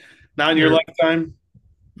 No, not in your They're lifetime.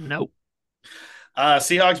 nope.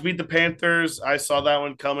 Seahawks beat the Panthers. I saw that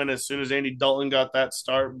one coming as soon as Andy Dalton got that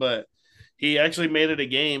start, but he actually made it a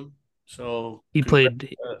game. So, He congrats.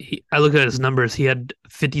 played. I looked at his numbers. He had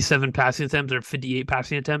 57 passing attempts or 58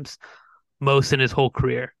 passing attempts, most in his whole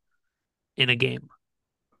career in a game,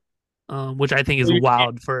 which I think is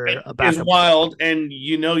wild for a Is backup. wild, and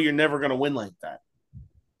you know you're never going to win like that.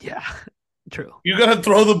 Yeah, true. You got to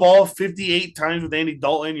throw the ball 58 times with Andy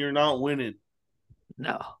Dalton. You're not winning.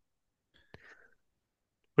 No,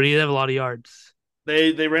 but he did have a lot of yards.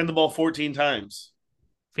 They ran the ball 14 times.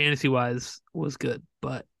 Fantasy wise, was good,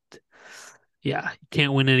 but yeah, you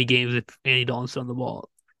can't win any games if Andy Dalton's on the ball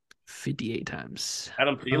 58 times.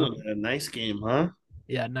 Adam Thielen had a nice game, huh?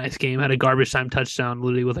 Yeah, nice game. Had a garbage time touchdown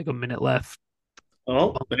literally with like a minute left.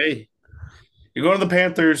 Oh, hey, you're going to the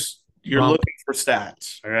Panthers. You're Bump. looking for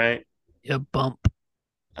stats, all right? Yeah, bump.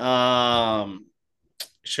 Um,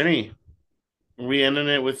 Shinny, are we ending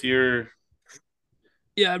it with your?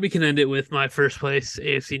 Yeah, we can end it with my first place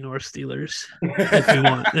AFC North Steelers if we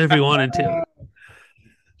want. If we wanted to,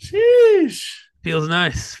 Sheesh. feels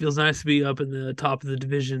nice. Feels nice to be up in the top of the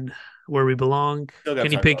division where we belong. Still got to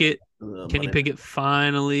Kenny talk about Pickett. Kenny Monday. Pickett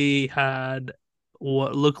finally had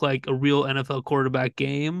what looked like a real NFL quarterback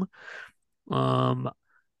game. Um,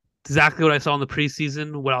 exactly what I saw in the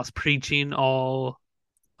preseason, what I was preaching all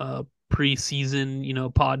preseason,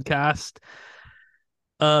 podcast.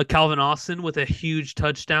 Calvin Austin with a huge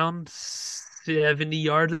touchdown, 70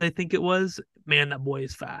 yards, I think it was. Man, that boy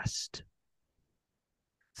is fast.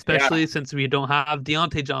 Yeah, Especially since we don't have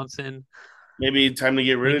Deontay Johnson. maybe time to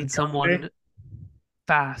get We rid of need Deontay. someone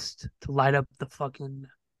fast to light up the fucking.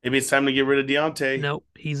 Maybe it's time to get rid of Deontay. Nope,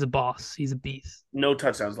 he's a boss. He's a beast. No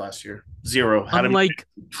touchdowns last year. Zero. Had him Unlike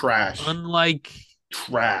trash. unlike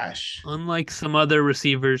Trash. unlike some other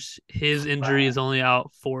receivers, his injury is only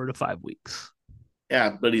out 4 to 5 weeks.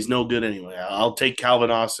 Yeah, but he's no good anyway. I'll take Calvin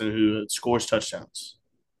Austin, who scores touchdowns.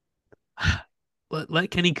 Let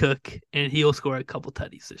Kenny cook, and he'll score a couple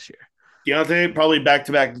tutties this year. Deontay, probably back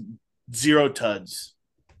to back 0 tuds.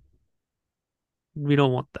 We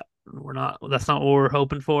don't want that. We're not. That's not what we're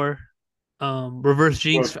hoping for. Reverse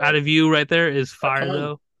jinx out of you right there is fire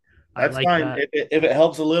though. I That's like fine that. if it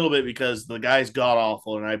helps a little bit because the guy's god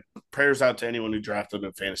awful, and I prayers out to anyone who drafted him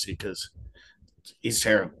in fantasy because he's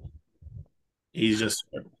terrible. He's just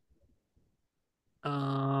terrible.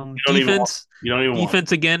 Defense, You don't even want.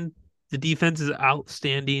 defense again. The defense is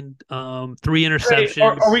outstanding. 3 interceptions. Hey,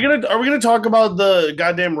 are we gonna talk about the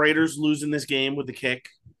goddamn Raiders losing this game with the kick?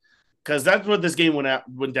 Because that's what this game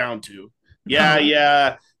went down to. Yeah,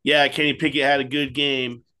 yeah, yeah. Kenny Pickett had a good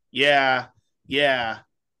game. Yeah, yeah.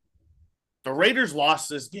 The Raiders lost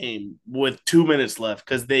this game with 2 minutes left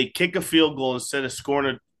because they kick a field goal instead of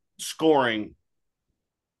scoring.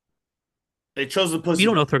 They chose the pussy. We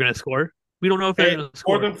don't know if they're going to score. We don't know if they're going to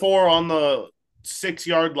score. 4th and 4 on the 6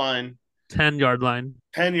 yard line, 10-yard line.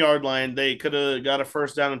 10 yard line. They could have got a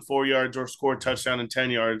first down in 4 yards or scored a touchdown in 10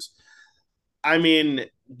 yards. I mean,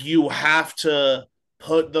 you have to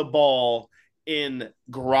put the ball in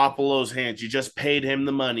Garoppolo's hands. You just paid him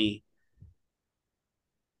the money.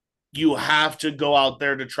 You have to go out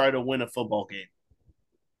there to try to win a football game.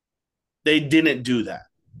 They didn't do that.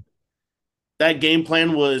 That game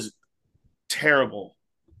plan was terrible.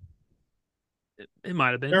 It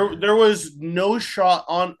might have been. There was no shot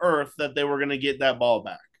on earth that they were going to get that ball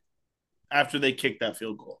back after they kicked that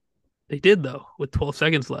field goal. They did, though, with 12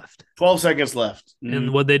 seconds left. 12 seconds left.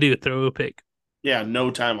 And what'd they do? Throw a pick. Yeah, no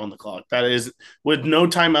time on the clock. That is, with no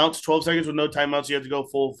timeouts, 12 seconds with no timeouts, you have to go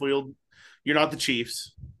full field. You're not the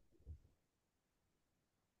Chiefs.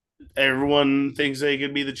 Everyone thinks they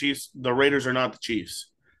could be the Chiefs. The Raiders are not the Chiefs.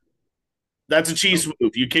 That's a Chiefs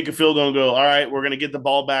move. You kick a field goal and go, all right, we're going to get the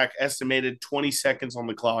ball back. Estimated 20 seconds on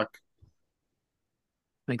the clock.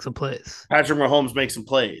 Make some plays. Patrick Mahomes makes some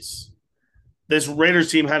plays. This Raiders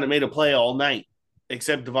team hadn't made a play all night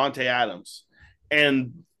except Devontae Adams.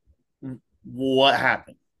 And what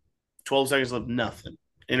happened? 12 seconds left, nothing.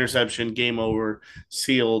 Interception, game over,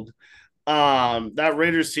 sealed. That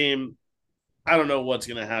Raiders team, I don't know what's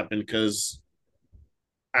going to happen because,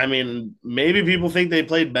 I mean, maybe people think they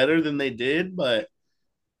played better than they did, but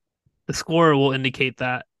the score will indicate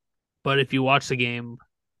that. But if you watch the game,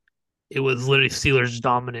 it was literally Steelers'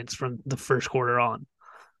 dominance from the first quarter on.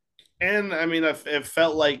 And I mean, it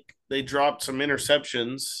felt like they dropped some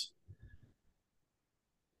interceptions.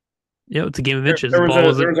 Yeah, it's a game of inches. There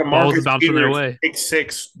was a ball Marcus was bouncing their way.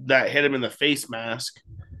 6 that hit him in the face mask.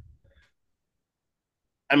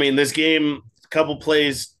 I mean, this game, a couple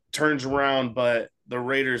plays turns around, but the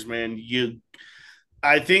Raiders, man,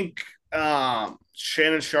 I think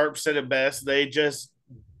Shannon Sharp said it best. They just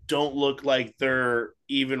don't look like they're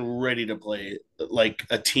even ready to play like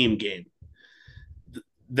a team game.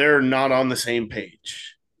 They're not on the same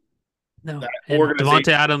page. No, That and organization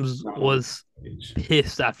Devonte Adams is not on the was same page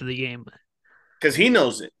pissed after the game. because he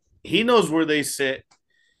knows it. He knows where they sit.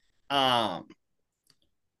 Um,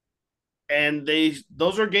 and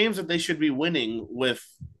those are games that they should be winning with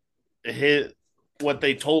his what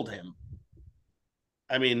they told him.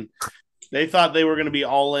 I mean, they thought they were going to be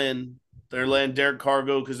all in. They're letting Derek Carr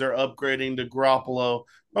go because they're upgrading to Garoppolo.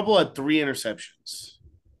 Garoppolo had 3 interceptions.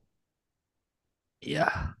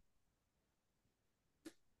 Yeah,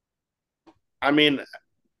 I mean,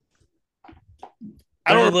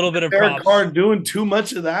 I there's a don't little bit remember of Derek Carr props. doing too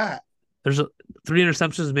much of that. There's 3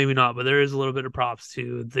 interceptions, maybe not, but there is a little bit of props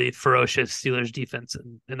to the ferocious Steelers defense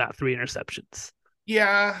in that 3 interceptions.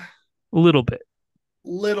 Yeah, A little bit,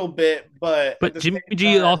 little bit, but at but the Jimmy same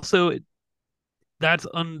G time, also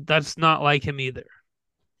that's not like him either.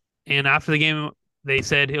 And after the game, they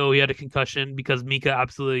said, "Oh, he had a concussion because Mika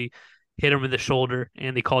absolutely hit him in the shoulder,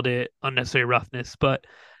 and they called it unnecessary roughness." But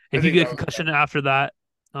I if you think get that a was concussion after that,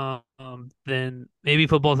 then maybe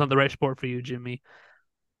football's not the right sport for you, Jimmy.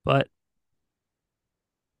 But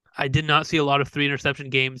I did not see a lot of 3 interception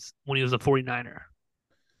games when he was a 49er.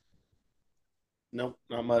 nope,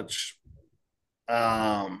 not much.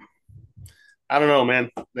 Um, I don't know, man.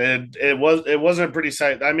 It wasn't a pretty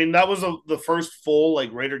sight. I mean, that was the first full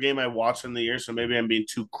like Raider game I watched in the year, so maybe I'm being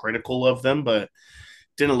too critical of them, but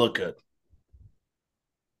didn't look good.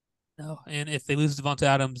 No, and if they lose Devonta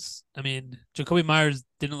Adams, I mean, Jacoby Myers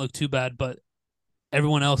didn't look too bad, but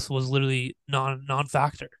everyone else was literally non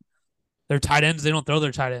factor. Their tight ends, they don't throw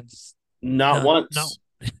their tight ends. Not None. No. once.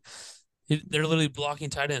 They're literally blocking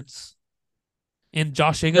tight ends. And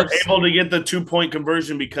Josh They're Jacobs, able to get the 2 point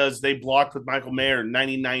conversion because they blocked with Michael Mayer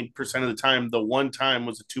 99% of the time. The one time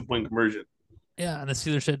was a 2 point conversion. yeah, and the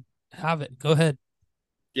Steelers should have it. Go ahead.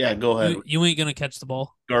 Yeah, go ahead. You ain't gonna catch the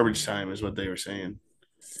ball. Garbage time is what they were saying.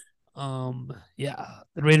 Yeah,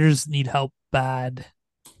 the Raiders need help bad.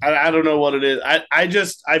 I don't know what it is.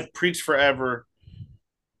 I've preached forever.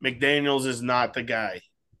 McDaniels is not the guy.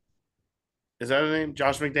 Is that his name?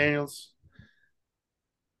 Josh McDaniels?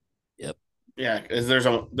 Yep. Yeah. There's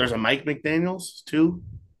a Mike McDaniels too?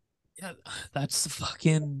 Yeah, that's the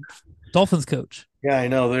fucking Dolphins coach. Yeah, I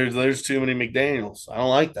know. There's too many McDaniels. I don't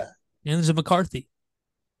like that. And there's a McCarthy.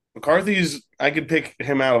 McCarthy's I could pick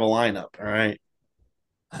him out of a lineup, all right.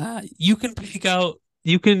 You can pick out.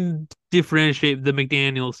 You can differentiate the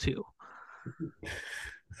McDaniels too.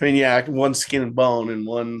 I mean, yeah, one's skin and bone and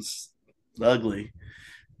one's ugly.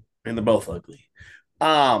 And they're both ugly.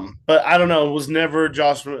 But I don't know. Was never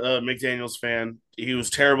Josh McDaniels fan. He was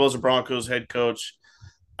terrible as a Broncos head coach.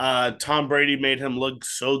 Tom Brady made him look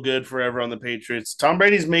so good forever on the Patriots. Tom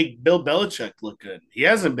Brady's made Bill Belichick look good. He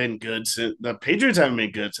hasn't been good since the Patriots haven't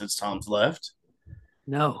been good since Tom's left.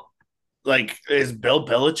 No. Like, is Bill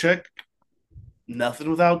Belichick nothing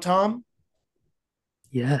without Tom?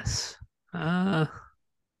 Yes. Uh.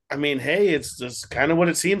 I mean, hey, it's just kind of what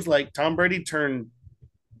it seems like. Tom Brady turned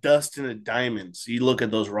dust into diamonds. You look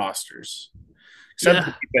at those rosters, except Yeah.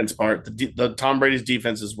 the defense part. The Tom Brady's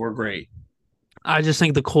defenses were great. I just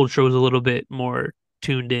think the culture was a little bit more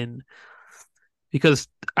tuned in because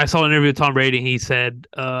I saw an interview with Tom Brady. And he said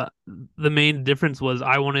the main difference was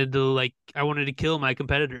I wanted to kill my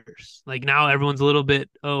competitors. Like now everyone's a little bit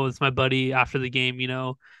it's my buddy after the game, you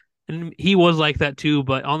know. And he was like that too,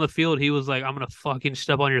 but on the field he was like I'm gonna fucking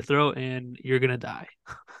step on your throat and you're gonna die.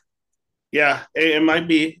 Yeah, it might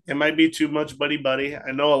be. It might be too much buddy buddy.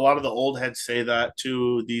 I know a lot of the old heads say that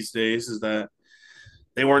too these days. Is that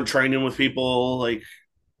they weren't training with people like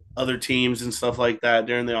other teams and stuff like that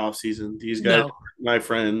during the off season. These guys, No, my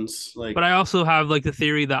friends, like but I also have like the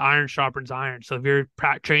theory that iron sharpens iron. So if you're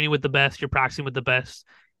training with the best, you're practicing with the best,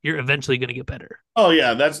 you're eventually gonna get better. oh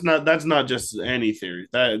yeah, that's not just any theory.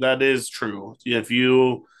 That is true. If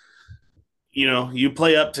you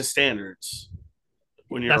play up to standards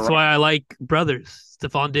when you're That's around. why I like brothers,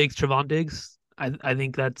 Stephon Diggs, Trevon Diggs. I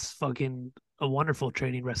think that's fucking a wonderful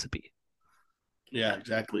training recipe. Yeah,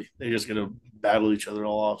 exactly. They're just gonna battle each other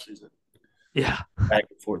all off season, Yeah, back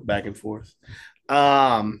and forth, back and forth.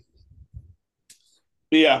 Um,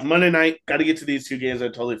 but yeah, Monday night. Got to get to these two games. I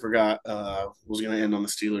totally forgot. Was gonna end on the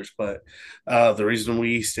Steelers, but the reason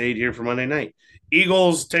we stayed here for Monday night,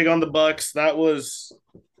 Eagles take on the Bucks. That was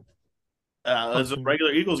a fucking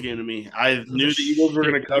regular Eagles game to me. I it was a knew the Eagles were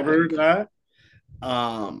shit gonna cover bag. that.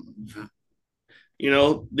 Um,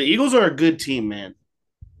 the Eagles are a good team, man.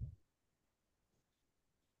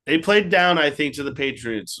 They played down, I think, to the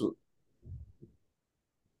Patriots.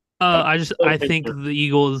 I think the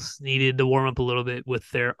Eagles needed to warm up a little bit with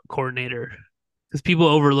their coordinator because people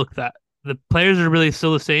overlook that. The players are really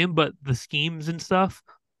still the same, but the schemes and stuff,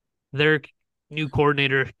 their new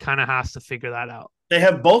coordinator kind of has to figure that out. They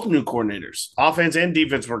have both new coordinators. Offense and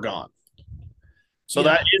defense were gone. So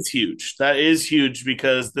Yeah, that is huge. That is huge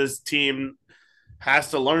because this team has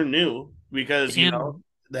to learn new because, and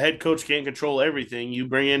the head coach can't control everything. You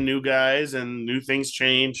bring in new guys and new things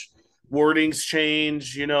change, wordings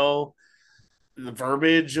change, the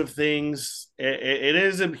verbiage of things. It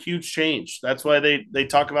is a huge change. That's why they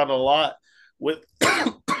talk about it a lot with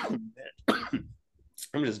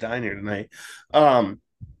I'm just dying here tonight.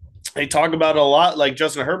 They talk about it a lot. Like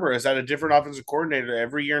Justin Herbert has had a different offensive coordinator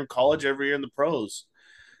every year in college, every year in the pros.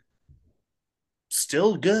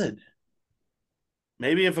 Still good.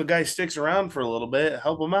 Maybe if a guy sticks around for a little bit,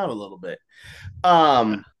 help him out a little bit.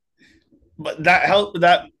 Um, but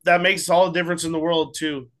that makes all the difference in the world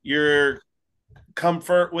too. Your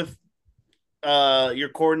comfort with your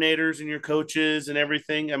coordinators and your coaches and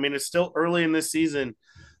everything. I mean, it's still early in this season.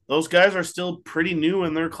 Those guys are still pretty new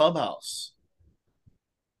in their clubhouse.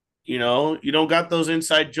 You don't got those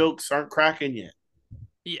inside jokes aren't cracking yet.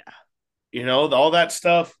 yeah, All that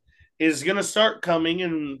stuff is gonna start coming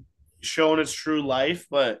and showing its true life,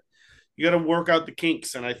 but you got to work out the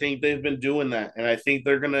kinks, and I think they've been doing that, and I think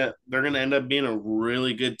they're gonna end up being a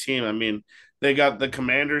really good team. I mean, they got the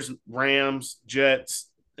Commanders, Rams, Jets,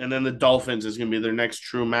 and then the Dolphins is gonna be their next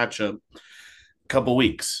true matchup. Couple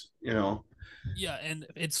weeks, yeah, and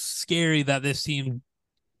it's scary that this team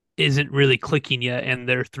isn't really clicking yet, and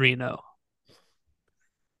they're 3-0.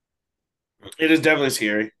 it is definitely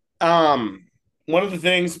scary. One of the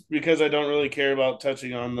things because I don't really care about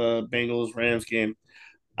touching on the Bengals Rams game,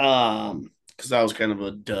 because that was kind of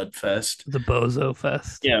a dud fest. The Bozo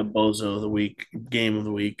Fest. Yeah, bozo of the week, game of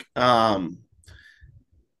the week.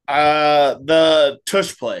 The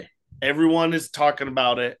tush play. Everyone is talking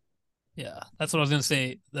about it. Yeah, that's what I was gonna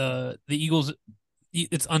say. The Eagles,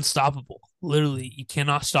 it's unstoppable. Literally, you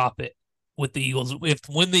cannot stop it with the Eagles. If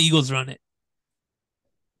when the Eagles run it,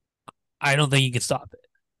 I don't think you can stop it.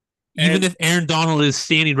 Even And if Aaron Donald is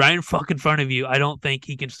standing right in fucking front of you, I don't think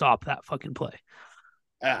he can stop that fucking play.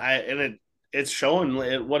 it's showing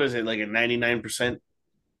what is it like a 99%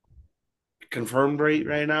 confirmed rate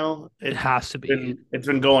right now. It has to be. It's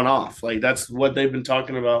been going off. Like that's what they've been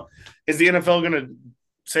talking about. Is the NFL going to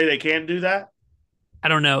say they can't do that? I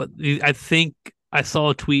don't know. I think I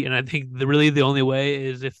saw a tweet, and I think really the only way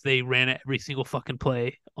is if they ran it every single fucking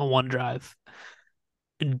play on one drive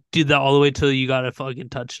and did that all the way till you got a fucking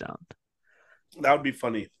touchdown. That would be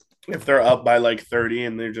funny if they're up by like 30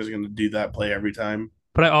 and they're just going to do that play every time.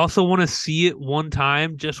 But I also want to see it one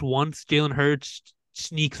time, just once Jalen Hurts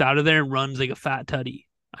sneaks out of there and runs like a fat tutty.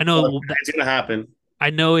 I Well, know that, it's going to happen.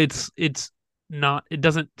 I know it's not, it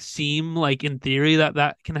doesn't seem like in theory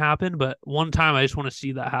that can happen, but one time I just want to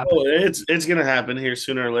see that happen. Oh, it's going to happen here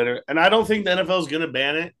sooner or later. And I don't think the NFL is going to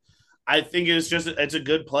ban it. I think it's a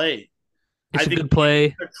good play. I It's a think good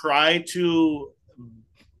play. try to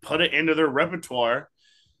put it into their repertoire,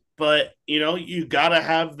 but you gotta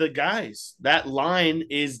have the guys. That line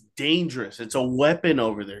is dangerous. It's a weapon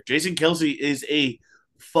over there. Jason Kelsey is a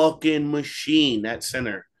fucking machine at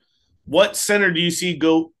center. What center do you see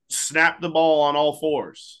go snap the ball on all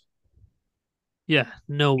fours? Yeah,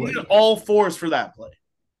 You need nobody. all fours for that play.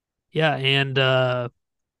 Yeah, and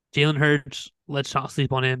Jalen Hurts, let's not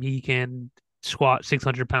sleep on him. He can squat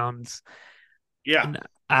 600 pounds. Yeah, An that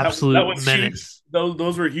absolute was huge. menace.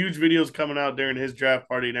 Those were huge videos coming out during his draft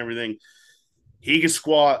party and everything. He can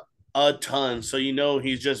squat a ton. So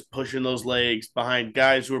he's just pushing those legs behind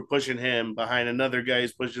guys who are pushing him, behind another guy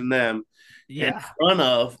who's pushing them, in Yeah, front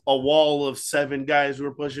of a wall of 7 guys who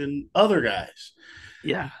are pushing other guys.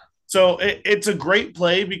 yeah, So it's a great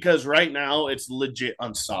play because right now it's legit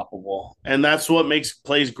unstoppable. And that's what makes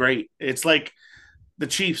plays great. It's like the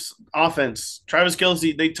Chiefs offense. Travis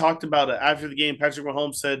Kelsey, they talked about it after the game. Patrick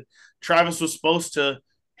Mahomes said Travis was supposed to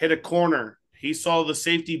hit a corner. He saw the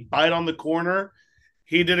safety bite on the corner.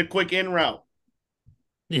 He did a quick in route.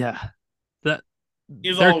 yeah. That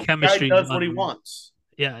He's their all guy chemistry is does what he unreal. wants.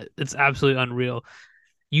 Yeah, it's absolutely unreal.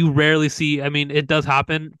 You rarely see. I mean, it does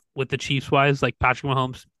happen with the Chiefs wise, like Patrick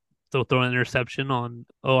Mahomes still throwing an interception on.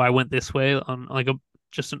 Oh, I went this way on like a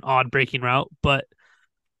just an odd breaking route, but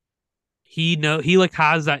he like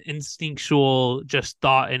has that instinctual just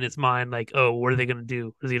thought in his mind, like, oh, what are they gonna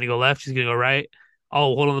do? Is he gonna go left? Is he gonna go right?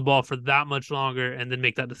 Oh, hold on the ball for that much longer and then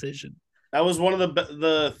make that decision. That was one of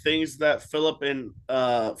the things that Philip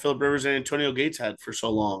Rivers and Antonio Gates had for so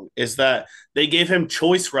long is that they gave him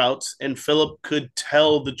choice routes and Philip could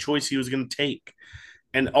tell the choice he was going to take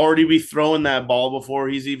and already be throwing that ball before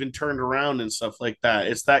he's even turned around and stuff like that.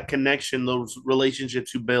 It's that connection, those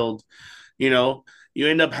relationships you build. You know, you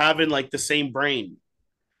end up having like the same brain.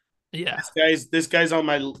 Yeah. This guy's on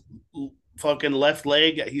my fucking left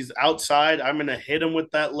leg. He's outside. I'm gonna hit him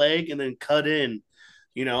with that leg and then cut in.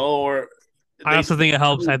 Or I they. also think it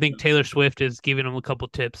helps. I think Taylor Swift is giving him a couple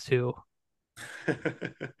tips too.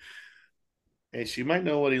 Hey, she might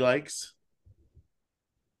know what he likes.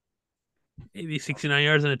 Maybe 69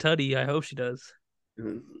 yards and a tutty. I hope she does.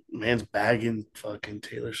 Man's bagging fucking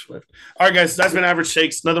Taylor Swift. All right, guys, that's been Average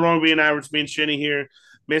Shakes. Nothing wrong with being average. Being Shinny here.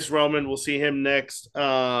 Miss Roman, we'll see him next.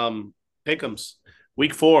 Pick'ems,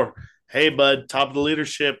 week 4. Hey, bud, top of the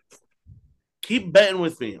leadership. Keep betting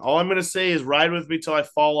with me. All I'm gonna say is ride with me till I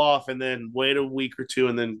fall off, and then wait a week or two,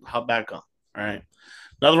 and then hop back on. All right.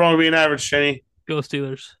 Nothing wrong with being average, Shinny. Go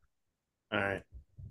Steelers. All right.